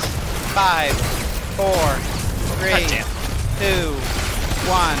 6, 5, 4, 3, God damn. 2,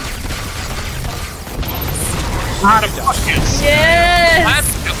 1. Yes!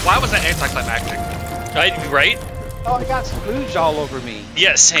 Why was that anticlimactic? Right? Oh, I got splooge all over me.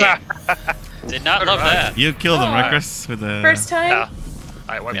 Yes, same. Did not love that. You killed him, right, Ah. Chris? With the First time? Yeah.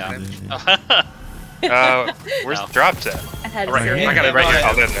 Alright, what's Yeah. your name? Where's the drops at? I had Right here. zero. I got it right here.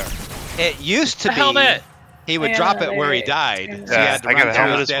 Oh, there they are. It used to The be helmet! he would Yeah, drop it where he there. died. So Yeah, he had to I got run a through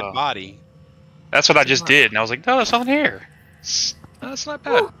helmet his as dead well. body. That's what I just did, and I was like, no, there's nothing here. That's not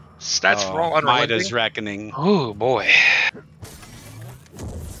bad. Stats Oh, for all unrelenting. Midas reckoning. Oh boy.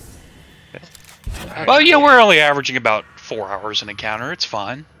 Well, yeah, we're only averaging about 4 hours an encounter. It's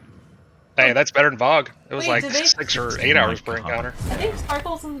fine. Hey, that's better than VOG. It was Wait, like did they- 6 or 8 hours per encounter. I think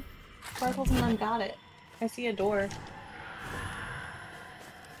Sparkles and them got it. I see a door.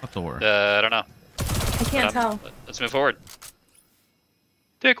 What door? I don't know. I can't tell. Let's move forward.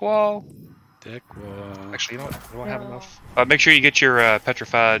 Dick wall. Dick was... Actually, you know what? We don't have enough. Make sure you get your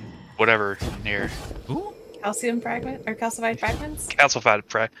petrified whatever in here. Ooh. Calcium fragment or calcified fragments?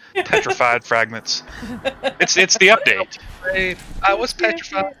 Petrified fragments. It's the update. Hey, I was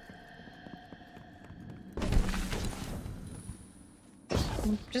petrified.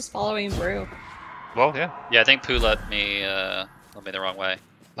 I'm just following Brew. Well, yeah. Yeah, I think Pooh led me the wrong way.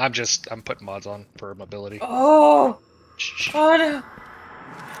 I'm putting mods on for mobility. Oh! Oh no!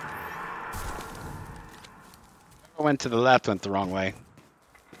 I went to the left, went the wrong way.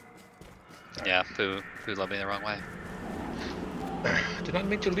 Yeah, Pooh led me the wrong way. Did not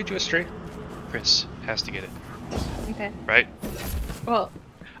mean to lead you astray. Chris has to get it, Okay. right? Well,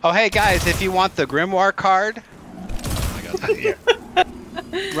 Oh, hey guys, if you want the Grimoire card, Yeah.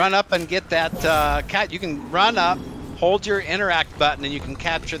 run up and get that cat. You can run up, hold your interact button, and you can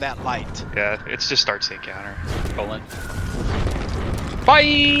capture that light. Yeah, it's just starts the encounter. Colon.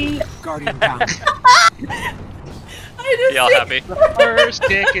 Bye! Guardian down. I just Y'all see- happy? First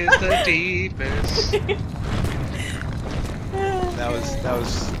dick is the deepest. That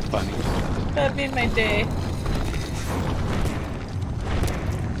was funny. That made my day.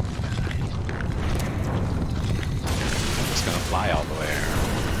 It's gonna fly all the way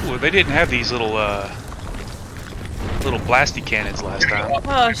there. Ooh, they didn't have these little blasty cannons last time.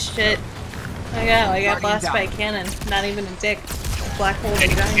 Oh shit. I got Guardian blasted by a down. cannon. Not even a dick. Black hole Hey,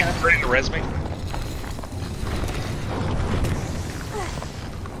 you vagina. ready to res me?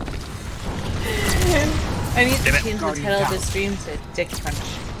 I need to Damn it. change the Guardian title of down. the stream to Dick Crunch.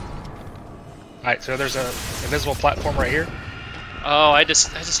 Alright, so there's a invisible platform right here. Oh, I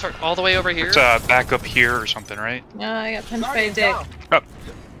just start all the way over here. It's back up here or something, right? No, I got punched by a Guardian dick. down. Oh,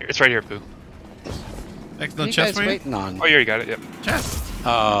 it's right here, Pooh. Like What no are you chest guys for you? waiting on? Oh, yeah, you got it. Yep. Chest.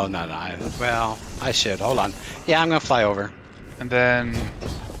 Oh, no. Well, I should. Hold on. Yeah, I'm gonna fly over. And then,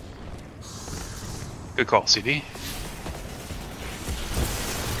 good call, CD.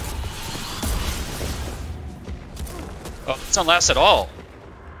 Oh, it doesn't last at all.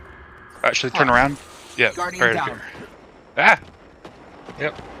 Actually, turn around. Yeah, Guardian right down. here. Ah,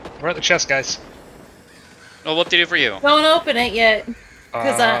 Yep. We're at the chest, guys. Oh, what did he do for you? Don't open it yet,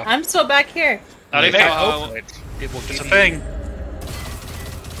 because I'm still back here. Not even. Hey, Oh, open it. It will it's give a you- thing.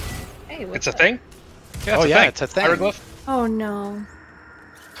 Hey, what's It's a that? thing? Yeah, Oh it's a yeah, thing. it's a thing. Hieroglyph? Oh no.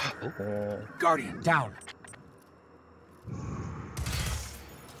 Guardian down.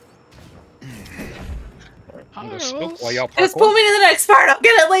 I'm gonna smoke while y'all Just parkour. pull me to the next part. I'll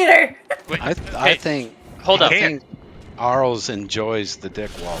get it later. wait, I hey, think. hold I up. think Arls enjoys the dick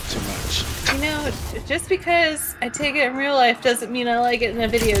wall too much. You know, just because I take it in real life doesn't mean I like it in a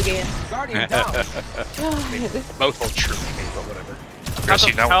video game. Guardian down. God. Both hold true to me, but whatever. Chris,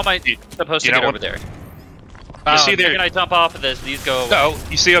 you know, How am I you, supposed you to know get what- over there? You see there- Can I jump off of this? These go. no,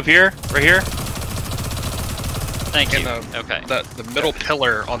 you see up here, right here? Thank In you. the, Okay. the middle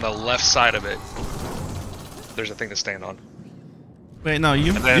pillar on the left side of it, there's a thing to stand on. Wait, no,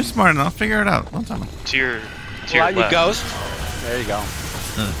 you And then- you're smart enough. Figure it out. Don't tell me. To your Pull out your left. ghost. There you go.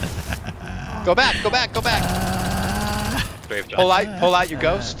 Go back. Go back. Go back. Brave John. Pull out your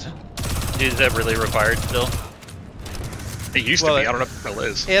ghost. Is that really required still? It used Well, to be. I don't know if it still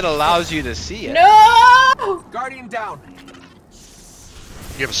is. It allows you to see it. No! Guardian down.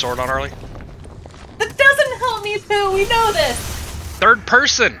 You have a sword on, Harley? That doesn't help me, Pooh. We know this. Third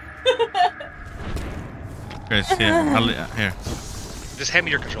person! Chris, here. Here. Just hand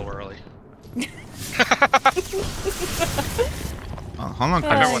me your controller, Harley. Oh, hold on, I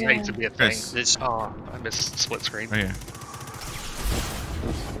remember Chris. when yeah. it used to be a thing. Chris. It's, Oh, I missed split screen. Right here.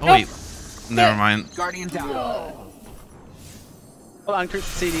 Oh wait. Never mind. Guardian down. Hold on, Chris.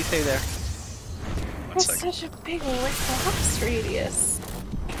 CD, stay there. That's second. such a big lapse radius.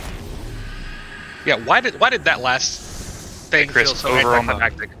 Yeah, why did that last thing Chris, feel so over on the-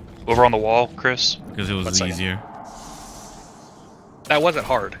 anticlimactic? Over on the wall, Chris. Because it was One second. easier. That wasn't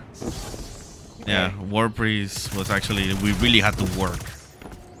hard. Yeah, War Priest was actually, we really had to work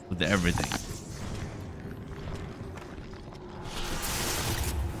with everything.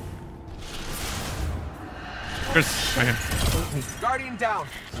 Chris, right here. Guardian down.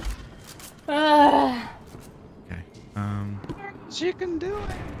 Ah. Okay. You can do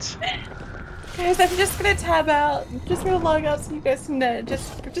it. Guys, I'm just gonna tab out. I'm just gonna log out so you guys can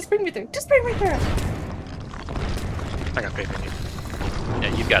just bring me through. Just bring me through. I got faith in you.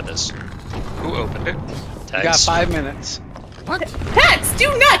 Yeah, you've got this. Who opened it? You got 5 minutes. Pax, do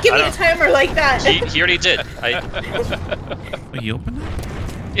not give I me a don't- timer like that. He already did. Wait, you opened it?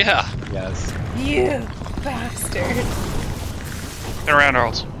 Yeah. Yes. You bastard. Turn around,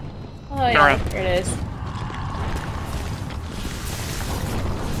 Earls. Oh yeah, around. there it is.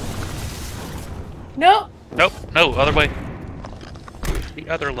 Nope. Nope. No, other way. The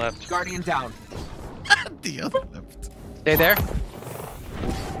other left. Guardian down. The other left. Stay there.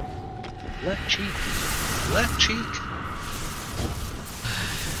 Left cheek. Left cheek.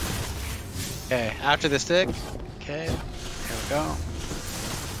 Okay, after the stick. Okay, here we go.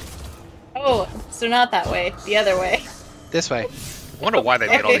 Oh, so not that way. The other way. This way. I wonder why they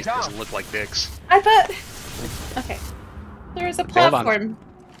made all these Okay. things look like dicks. I thought. Okay. There was a Hold on. platform.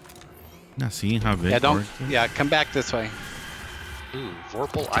 Not seeing how good Yeah, it don't. works. Yeah, come back this way. Ooh,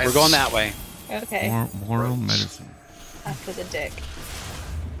 Vorpal We're Ice. going that way. Okay. Moral medicine. After the dick.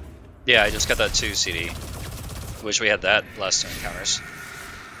 Yeah, I just got that too, CD. Wish we had that last two encounters.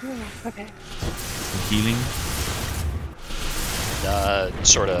 Ooh, okay. Healing.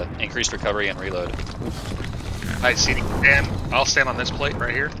 Sort of increased recovery and reload. Alright, CD. And I'll stand on this plate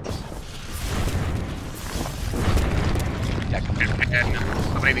right here. Yeah, come on. And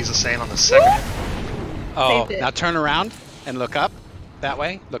how many needs to stand on the second? Oh, Saved it. now turn around and look up. That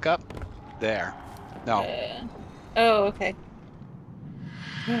way. Look up. There. No. Oh, okay.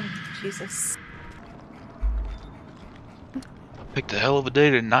 Oh, Jesus. Picked a hell of a day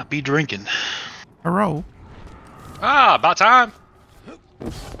to not be drinking. Hello. Ah, about time!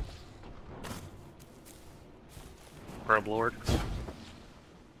 Grub Lord.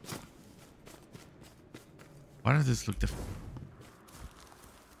 Why does this look different?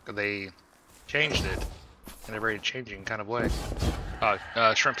 They changed it in a very changing kind of way.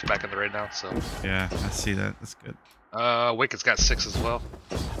 Shrimp's back in the raid now, so. Yeah, I see that. That's good. Wicked's got 6 as well.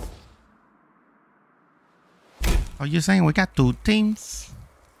 Oh, you're saying we got 2 teams?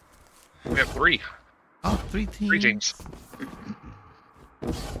 We have 3. Oh, 3 teams. 3 teams.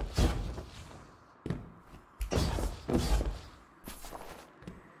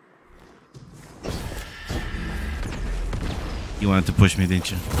 You wanted to push me, didn't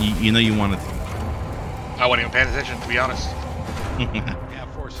you? You know you wanted to. I wasn't even paying attention, to be honest. We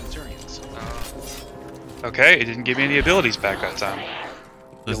have 4 Centurions. Okay, it didn't give me any abilities back that time.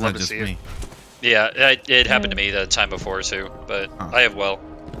 It's love not to just see it. me. Yeah, it happened to me the time before too, but Huh. I have well.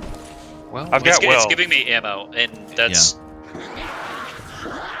 Well, I've got It's well. giving me ammo, and that's.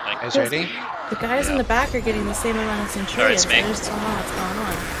 Guys ready? The guys in the back are getting the same amount of Centurions. Alright, I just don't know what's going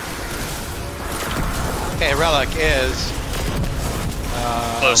on. Okay, Relic is.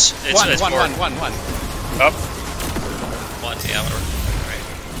 Close. It's, One. it's more. Up. One, yeah, whatever. Alright.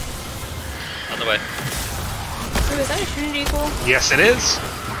 On the way. So is that a Trinity equal? yes, it is.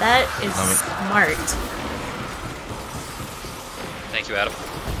 That is Love it. smart. Thank you, Adam.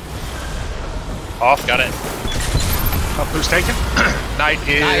 Off. Got it. Up, who's taken? Knight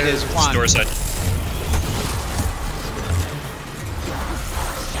is. Knight is 1. Door side.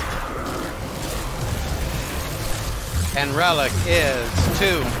 And Relic is 2.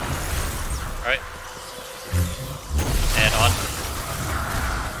 Alright. And on.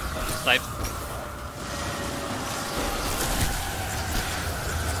 Snipe.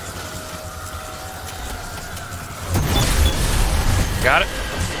 Got it.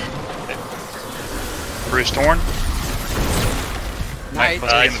 Bruce Torn. Knight.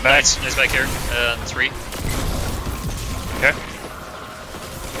 Let's get in the back. Nice back here. 3. Okay.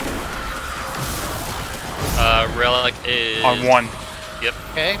 Relic is. On 1. Yep.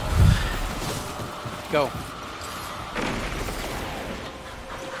 Okay. Go.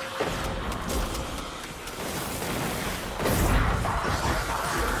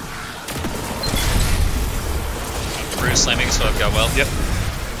 Bruce slamming, so I've got well. Yep.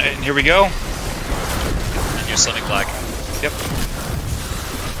 And here we go. And you're slamming black. Yep.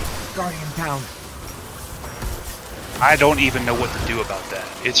 Guardian down. I don't even know what to do about that.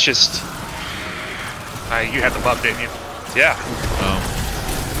 It's just, You had the buff, didn't you? yeah.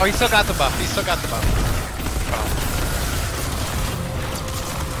 Oh. Oh, he still got the buff. He still got the buff.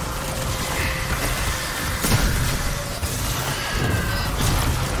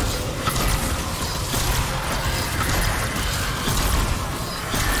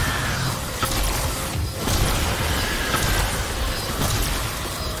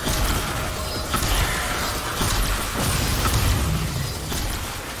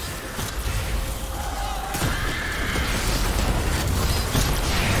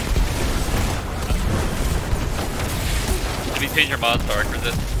 change your mod to arc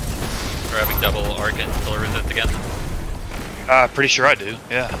resist? Or having double arc and full resist again? Pretty sure I do.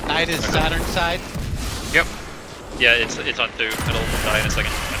 Yeah. Knight is Saturn side. Yep. Yeah, it's on 2. It'll die in a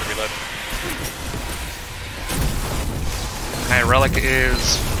second. I have to reload. And relic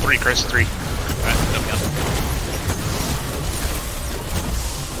is 3, Chris. 3. Alright, jumping on.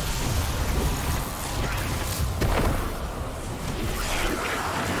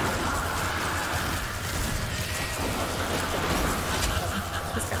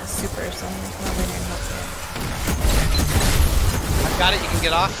 He's got a super, so I'm gonna come over here and help him. I've got it. You can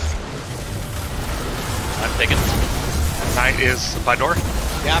get off. I'm taking. Knight is by door.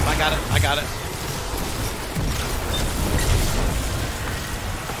 Yep, I got it. I got it.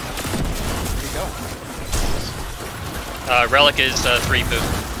 Here you go. Relic is 3 boom.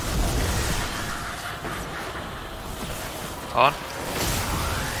 On.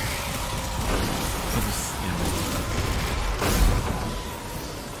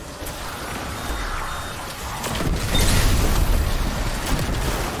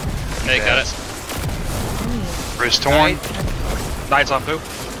 Okay, got it. Wrist torn. Knight's on poo.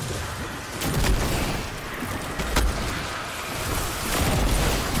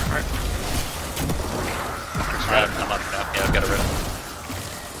 I'm up now. Yeah, I've got it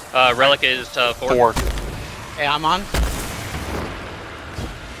ready. Relic is 4. 4. Hey, I'm on.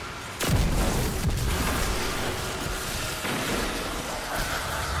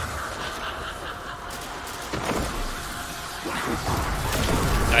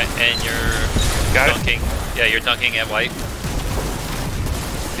 Alright, and you're Got it. dunking. Yeah, you're dunking at white.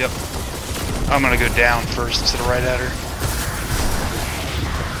 Yep. I'm gonna go down first instead of right at her.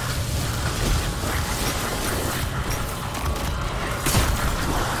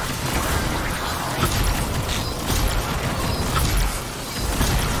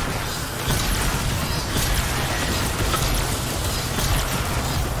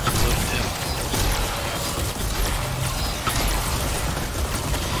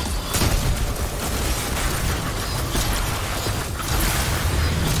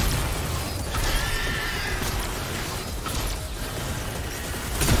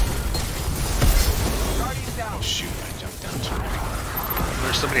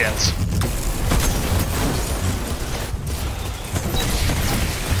 There's somebody else.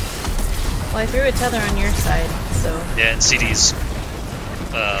 Well, I threw a tether on your side, so. Yeah, and CD's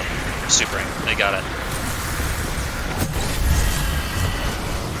supering. They got it.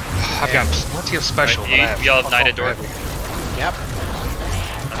 I've got plenty of special. Right, y'all have knighted door. Yep.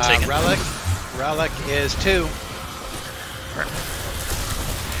 I'm taking. Relic. Relic is 2.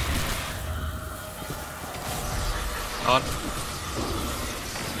 On.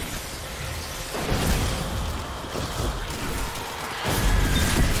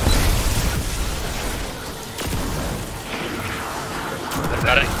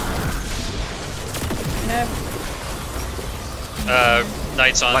 Got it. No.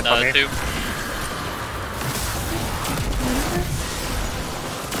 Knights on Light on me. 2.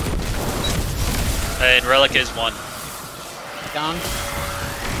 And Relic is 1. Down.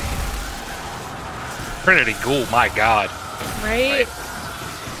 Trinity Ghoul, my god. Right?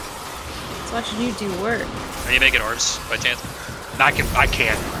 It's watching you do work. Are you making orbs by chance? I can.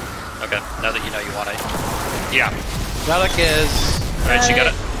 Okay, now that you know you want it. Yeah. Relic is. Alright, she got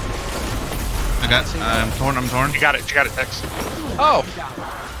it. I got. I'm torn. You got it, Tex. Oh.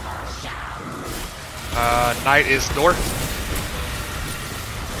 Knight is door.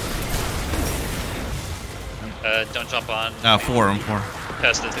 Don't jump on. 4. I'm 4.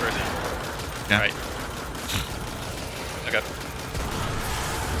 Test this first. Yeah. Alright. Okay.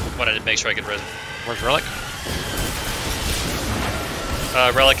 Wanted to make sure I could res. Where's Relic?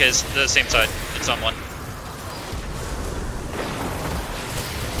 Relic is the same side. It's on 1.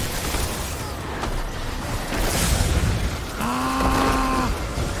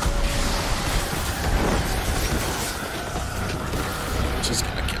 She's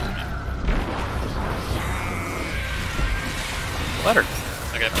gonna kill me. Let her.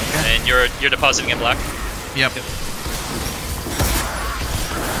 Okay. And you're depositing in black. Yep.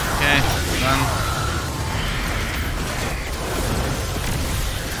 Okay. Done.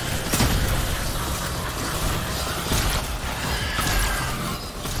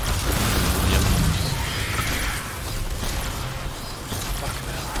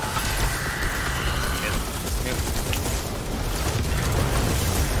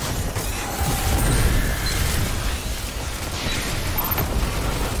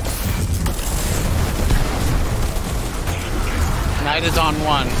 Knight is on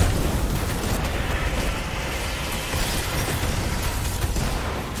 1.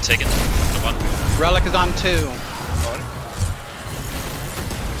 Taken. The 1. Relic is on 2.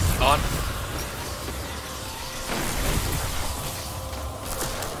 On.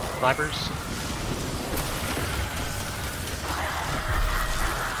 Snipers.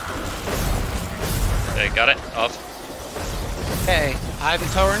 Okay, got it. Off. Okay, Ivan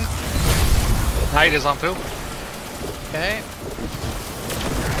Torn. Knight is on poop. Okay.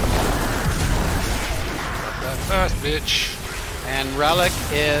 Fast, bitch. And Relic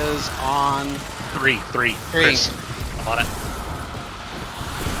is on 3. Chris. I'm on it.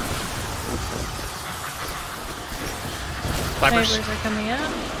 Snipers. Snipers are coming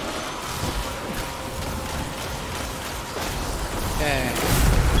up. Okay.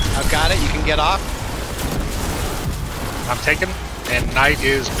 I've got it. You can get off. I'm taken. And Knight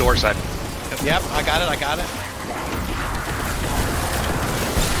is door side. Yep, I got it.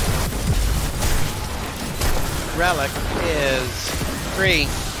 Relic is 3.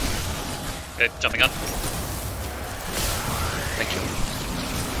 Okay, jumping on. Thank you.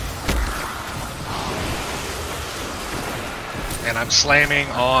 And I'm slamming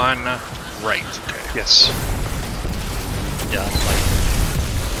on right. Okay. Yes. Yeah,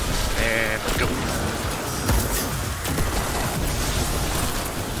 And go.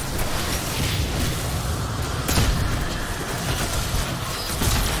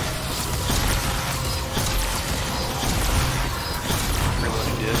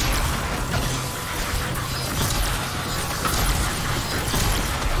 Reloading did.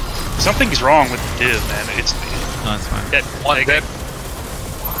 Something's wrong with the div, man. It's No, it's fine. dead. One dead.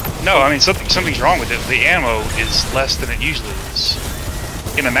 no, I mean something's wrong with it. The ammo is less than it usually is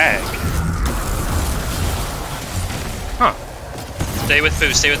in a mag. Huh. Stay with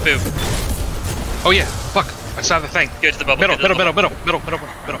Boo, stay with Boo. Oh yeah. Fuck. I saw the thing. Go to the bubble. Middle. go to the bubble.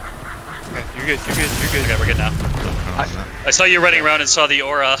 Okay, you're good. Okay, we're good now. I saw you running around and saw the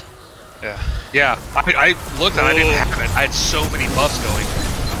aura. Yeah. Yeah. I looked and I didn't have it. I had so many buffs going.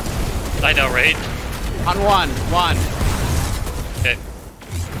 I know, right? On 1. Okay.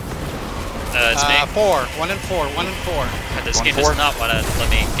 It's me. 4. 1 and 4. 1 and 4. This on game four. does not want to let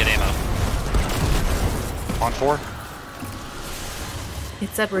me get ammo. On 4. It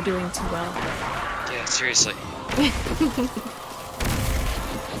said we're doing too well. Yeah, seriously. Alright,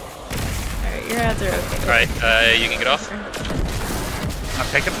 your ads are okay. Alright, you can get off. I'm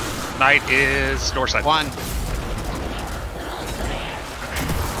taken. Knight is door side. 1.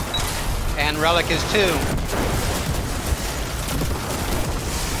 And Relic is 2.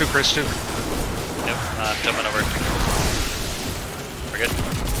 2, Chris, 2. Yep, jumping over. We're good.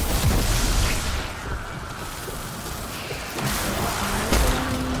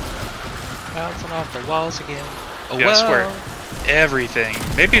 Bouncing off the walls again. Oh, Yeah, I swear. Everything.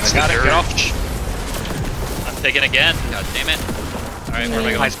 Maybe it's the Gotta dirt. get off. I'm taking again. God damn it. Alright, where am I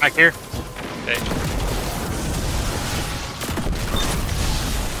going? Nice back here. Okay.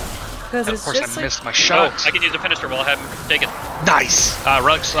 Because Of it's course, just I like, missed my Oh, shot. I can use the finisher while I have him taken. Nice.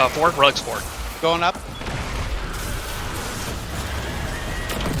 Rugs 4. Rugs 4. Going up.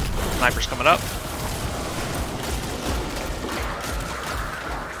 Sniper's coming up.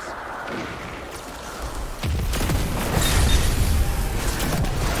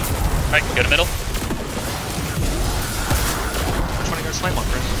 Alright, go to middle. Which one are you gonna slam on,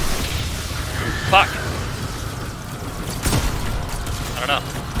 Chris? Fuck. I don't know.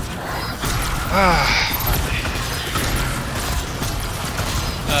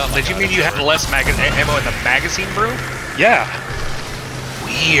 Did you mean you had less ammo in the magazine, bro? Yeah.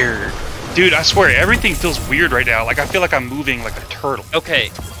 Weird. Dude, I swear, everything feels weird right now. Like, I feel like I'm moving like a turtle. Okay,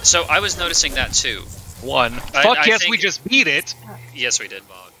 so I was noticing that too. One. I Fuck yes, think- we just beat it. Yes, we did,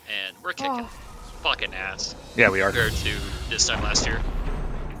 Bog. And we're kicking fucking ass Yeah, we are. compared to this time last year.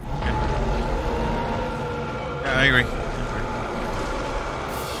 Yeah, I agree.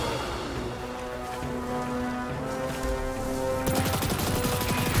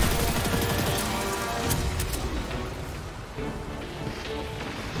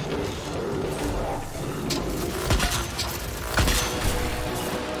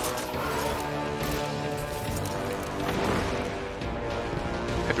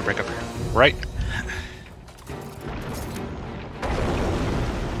 Heavy break up here. Right.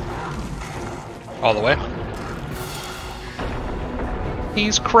 All the way.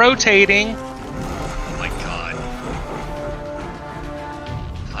 He's crotating. Oh my god.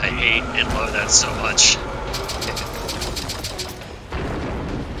 I hate and love that so much.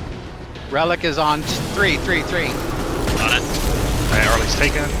 Relic is on 3. On it. And Arlie's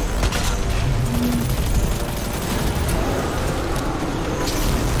taken.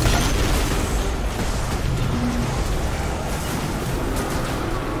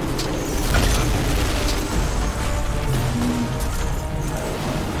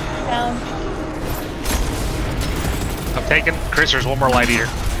 Taken. Chris, there's one more light eater.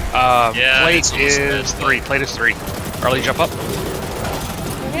 Yeah, Plate it's almost is dead. 3. Plate is 3. Arlie, jump up.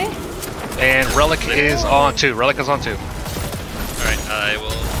 Okay. And Relic is on 2. Relic is on 2. Alright, I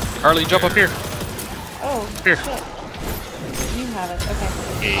will. Arlie, jump up here. Oh, Here. shit. You have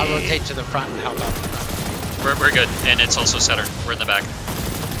it. Okay. I'll rotate to the front and help out. We're good, and it's also Saturn. We're in the back.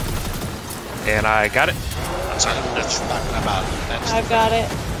 And I got it. I'm sorry, that's Talking about that's. I've got it.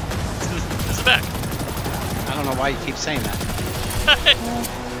 it's the back. I don't know why you keep saying that.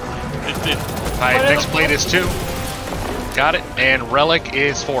 My What are next the- plate is 2. Got it. And Relic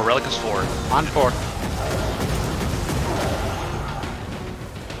is 4. Relic is 4. On 4.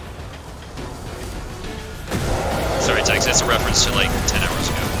 Sorry, Tex, that's a reference to like 10 hours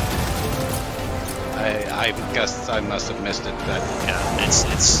ago. I guess I must have missed it. But Yeah, it's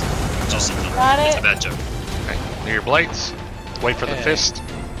just a, Got it's a it. bad joke. Okay. Near your blades. Wait for the Okay. fist.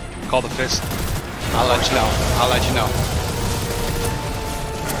 Call the fist. I'll let you know. I'll let you know.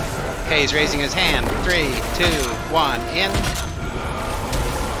 Okay, he's raising his hand. 3, 2, 1, in.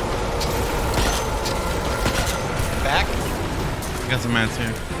 Back. Got some mats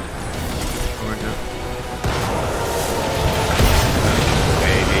here. Oh, we're good.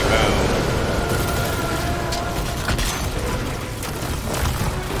 Baby boom.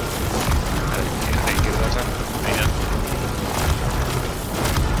 Thank you that time.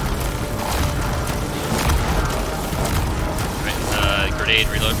 Right, grenade,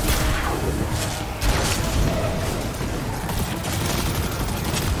 reload.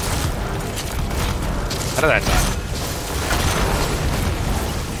 Out of that time.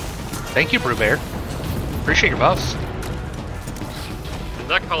 Thank you, Brew Bear. Appreciate your buffs. Did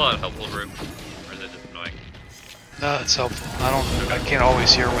that call out helpful, Brew? Or is it just annoying? No, it's helpful. I can't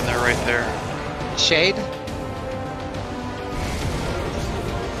always hear when they're right there. Shade.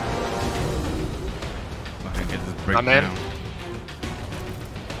 I get this I'm in. breakdown.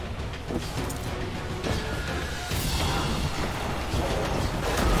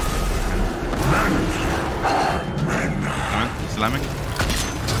 Slamming.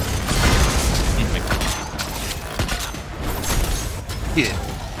 Yeah.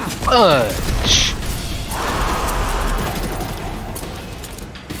 Fudge.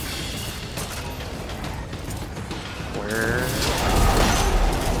 Where?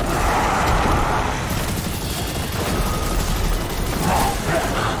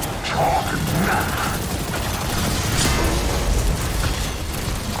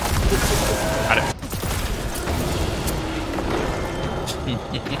 Got it.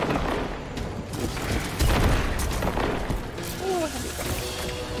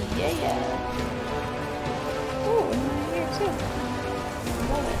 Yeah, yeah. Ooh, and you're here too.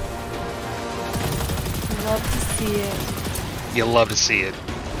 Love it. Love to see it. You love to see it.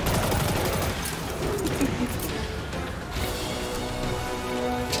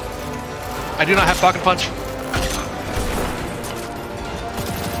 I do not have Falcon Punch.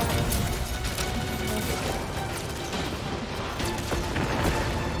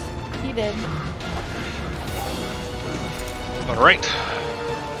 He did. Alright.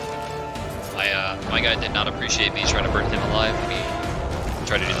 My guy did not appreciate me trying to burn him alive when he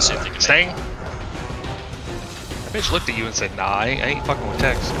tried to do the same thing to me. Staying. That bitch looked at you and said, nah, I ain't fucking with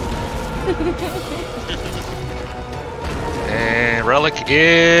Tex. And Relic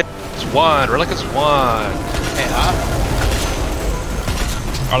is 1. Relic is 1. Okay, up.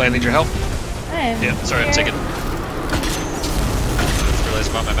 Arlie, I need your help. I am Yeah, sorry, I'm here. taking. I realized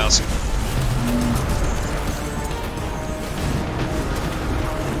about my mouse.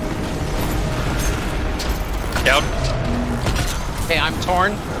 Down. Okay, I'm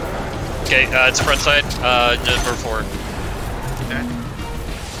torn. Okay, it's front side, number 4. Okay.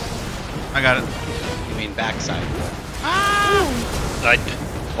 I got it. You mean backside.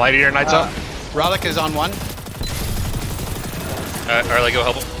 Light Eater, Knights up. Relic is on 1. Arlie, go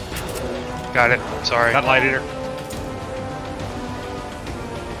help him. Got it. Sorry. Not Light Eater.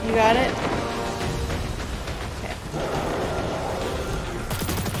 You got it? Okay.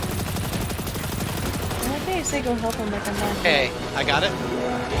 I like how you say go help him like I'm not. Okay, I got it.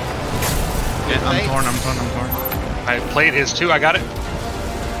 Yeah, Plate. I'm torn. My plate is 2. I got it.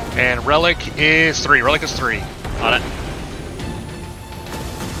 And Relic is 3. Relic is 3. On it.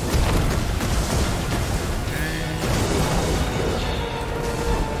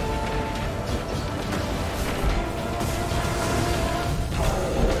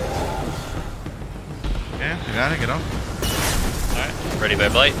 Yeah, I got it. Get off. Alright, ready by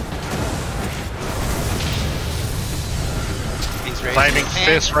Blight. He's raising Lightning his hand.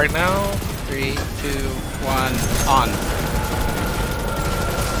 Fist right now. 3, 2, 1, on.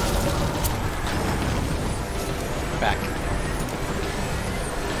 Back.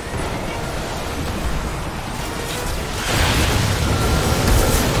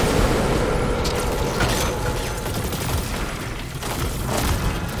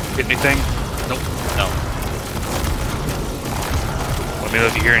 Anything? Nope. No. Let me know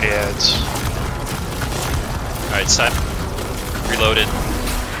if you hear any ads. Alright, it's time. Reloaded.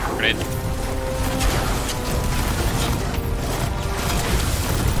 Grenade.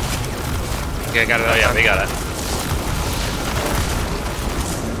 Yeah, I got it. Oh yeah, we got it.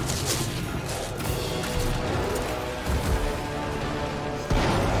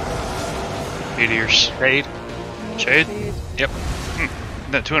 Meteors. Shade. Shade? Yep. Isn't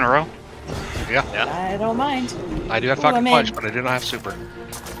that 2 in a row? Yeah. I don't mind. I do have Ooh, fucking I'm in. punch, but I do not have super.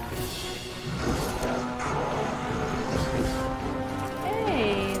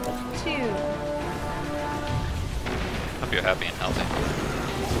 Hey, level 2. Hope you're happy and healthy.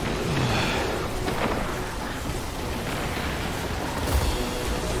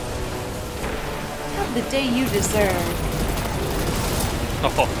 Have the day you deserve.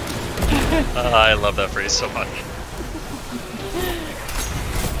 Oh. I love that phrase so much.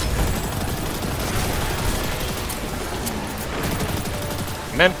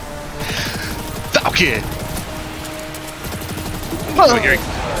 And then Falcon. Oh, here,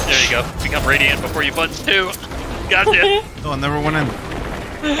 there you go. Become radiant before you punch too. Gotcha. Oh, I never went in.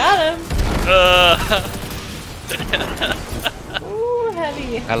 Got him. The Ooh,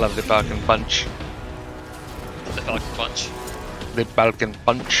 heavy. I love the Falcon punch. Falcon punch. The Falcon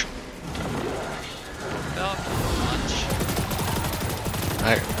punch. Falcon punch.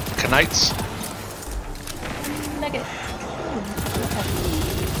 Alright, Knights. Nugget.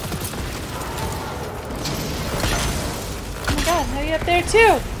 Oh my god, how are you up there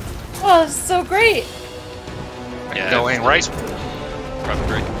too? Oh, this is so great. Yeah, Going right. Probably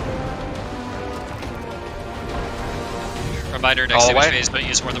great. Reminder: next All the damage way. phase, don't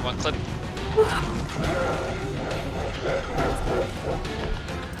use more than one clip.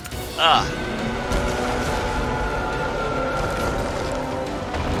 Ah.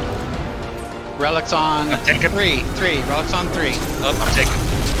 Relics on taking- 3. Relics on 3. Oh, I'm taking.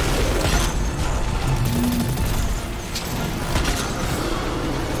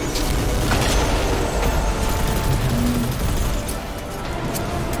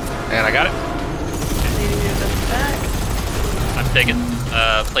 And I got it. I'm taking.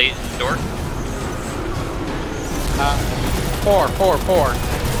 Plate door. 4.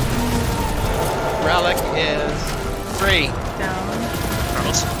 Relic is 3. Down.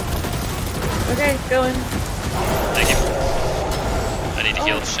 Normals. Okay, going. Thank you. I need to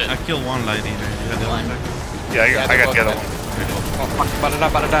heal shit. I killed one lady there. You got the other one back? Yeah, I got the other one. Oh, fuck.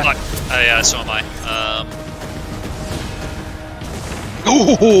 Ba-da-da. Fuck. Yeah, so am I.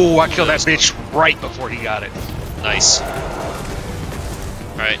 Ooh, I killed that bitch right before he got it. Nice.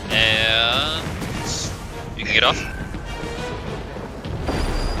 Alright, and you can get off.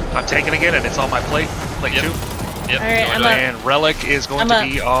 I'm taking again, and it's on my plate. Plate Yep. 2. Yep. Alright, going I'm to- up. And Relic is going I'm to up.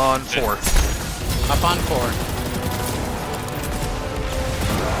 be on 4. Up on 4.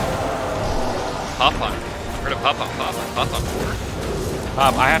 Pop on. Where to pop on? Pop on 4.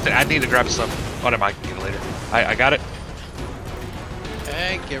 I need to grab some. Oh, never mind. I can get it later. I got it.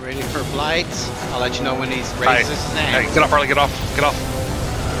 Okay, get ready for Blight. I'll let you know when he's Alright. raises his Hey, hand. get off, Harley. Get off. Get off.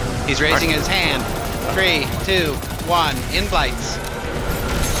 He's raising his hand. 3, 2, 1. In Blights.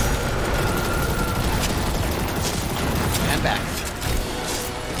 And back.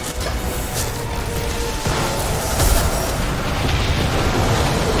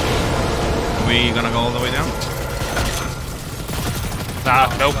 Are we gonna go all the way down? Nah,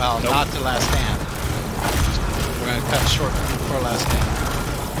 nope. Well, nope. not to last stand. We're gonna cut short before last stand.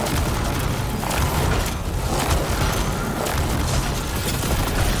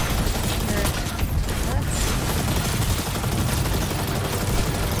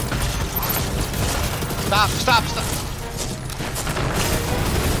 Stop.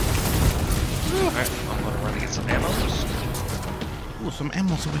 Alright, I'm gonna run to get some ammo. Ooh, some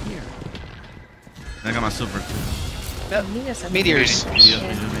ammo's over here. I got my super too. Meteors. Meteor.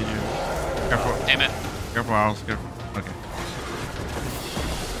 Careful. Damn it. Careful, Arls. Careful. Okay.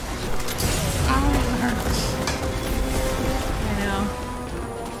 I know.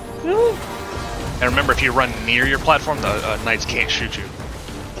 Woo. And remember, if you run near your platform, the knights can't shoot you.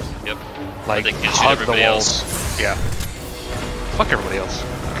 Yep. Like, They can't shoot hug the everybody walls. Yeah. Fuck everybody else.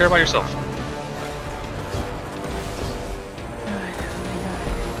 Care about yourself.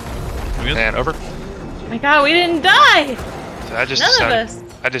 We good? And over. Oh my god, we didn't die! So I just None of decided,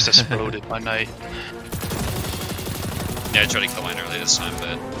 us. I just exploded my knight. Yeah, I tried to kill mine early this time,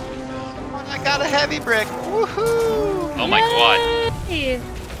 but I got a heavy brick. Woohoo! oh my god. Yay!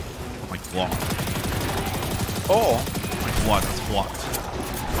 Oh my god. Oh, My god, that's blocked.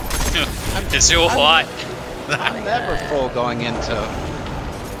 It's so hot. I'm never full going into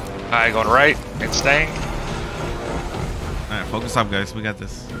Alright, going right and staying. Alright, focus up, guys. We got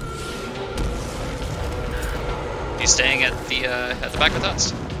this. He's staying at the back with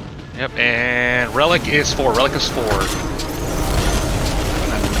us. Yep, and Relic is 4. Relic is 4. I'm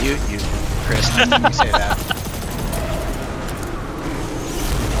gonna mute you, Chris. When you say that.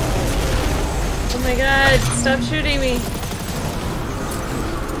 Oh my god, stop shooting me.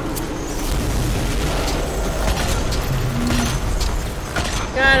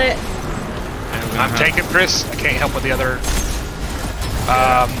 Got it. I'm taking Chris. I can't help with the other.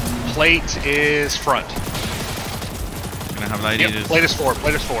 Plate is front. Gonna have light Yep, eaters. plate is 4.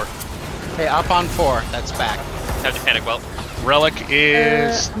 Plate is 4. Okay, up on 4. That's back. Have to panic well. Relic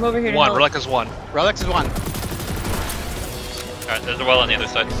is I'm over here to 1. help. Relic is 1. Relics is 1. Alright, there's a well on the other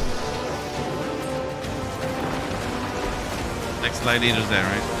side. Next light eater's there,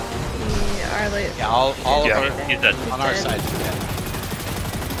 right? Yeah, our late. Yeah, all Yeah. of our, He's dead. on our side. Yeah.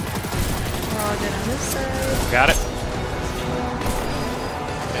 We're all good on this side. Got it.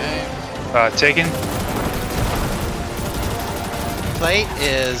 Okay. Taken. Plate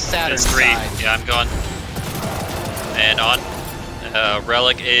is Saturn There's 3. side. Yeah, I'm gone. And on.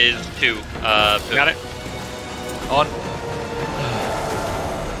 Relic is 2. Got it. On.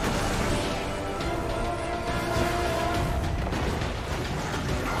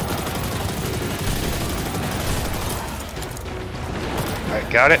 Alright,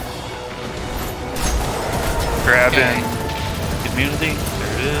 got it. Grabbing Community.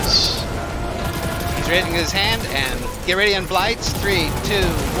 There it is. He's raising his hand and get ready on blights. 3, 2,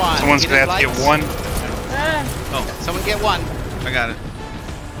 1. Someone's Get gonna his have to get blights. 1. Ah, Someone get 1. I got it.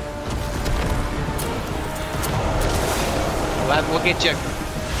 We'll get you.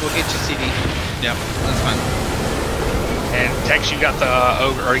 We'll get you CD. Yep, that's fine. And Tex, you got the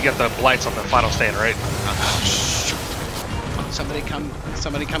ogre, or you got the blights on the final stand, right? Somebody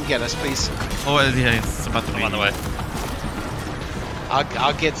come get us, please. Oh, yeah, it's about to be I'm on the way.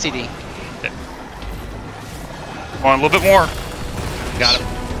 I'll get CD. Come on, a little bit more. Got him.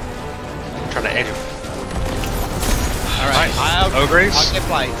 Trying to edge him. All right. Ogres. I'll get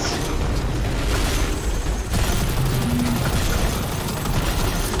blights.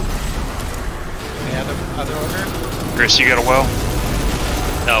 The other ogre. Chris, you got a well?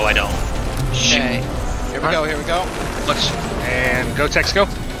 No, I don't. Okay. Here we go. Here we go. Let's and go Tex, go.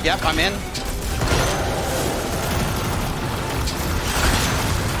 Yep, I'm in.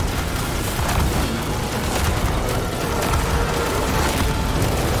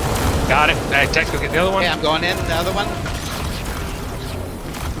 Got it. Hey, Tex, go get the other one. Okay, I'm going in. The other one.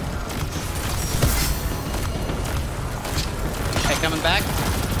 Okay, coming back.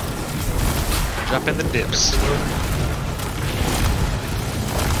 Drop in the dips.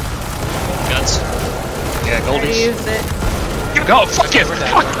 Guns. Yeah, I Goldies. used it. Go, fuck it. We're down,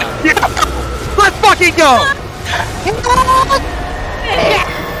 Fuck we're down. yeah. Let's fucking go.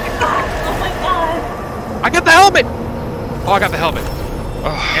 Oh my god. I got the helmet. Oh, I got the helmet.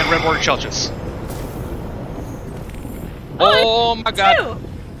 And red border shelches. Oh my god. Two.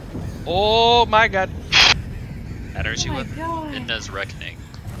 Oh my god. Energy Oh my with God. Inna's Reckoning.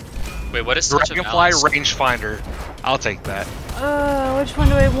 Wait, what is such a Dragonfly balance? rangefinder. I'll take that. Which one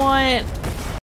do I want?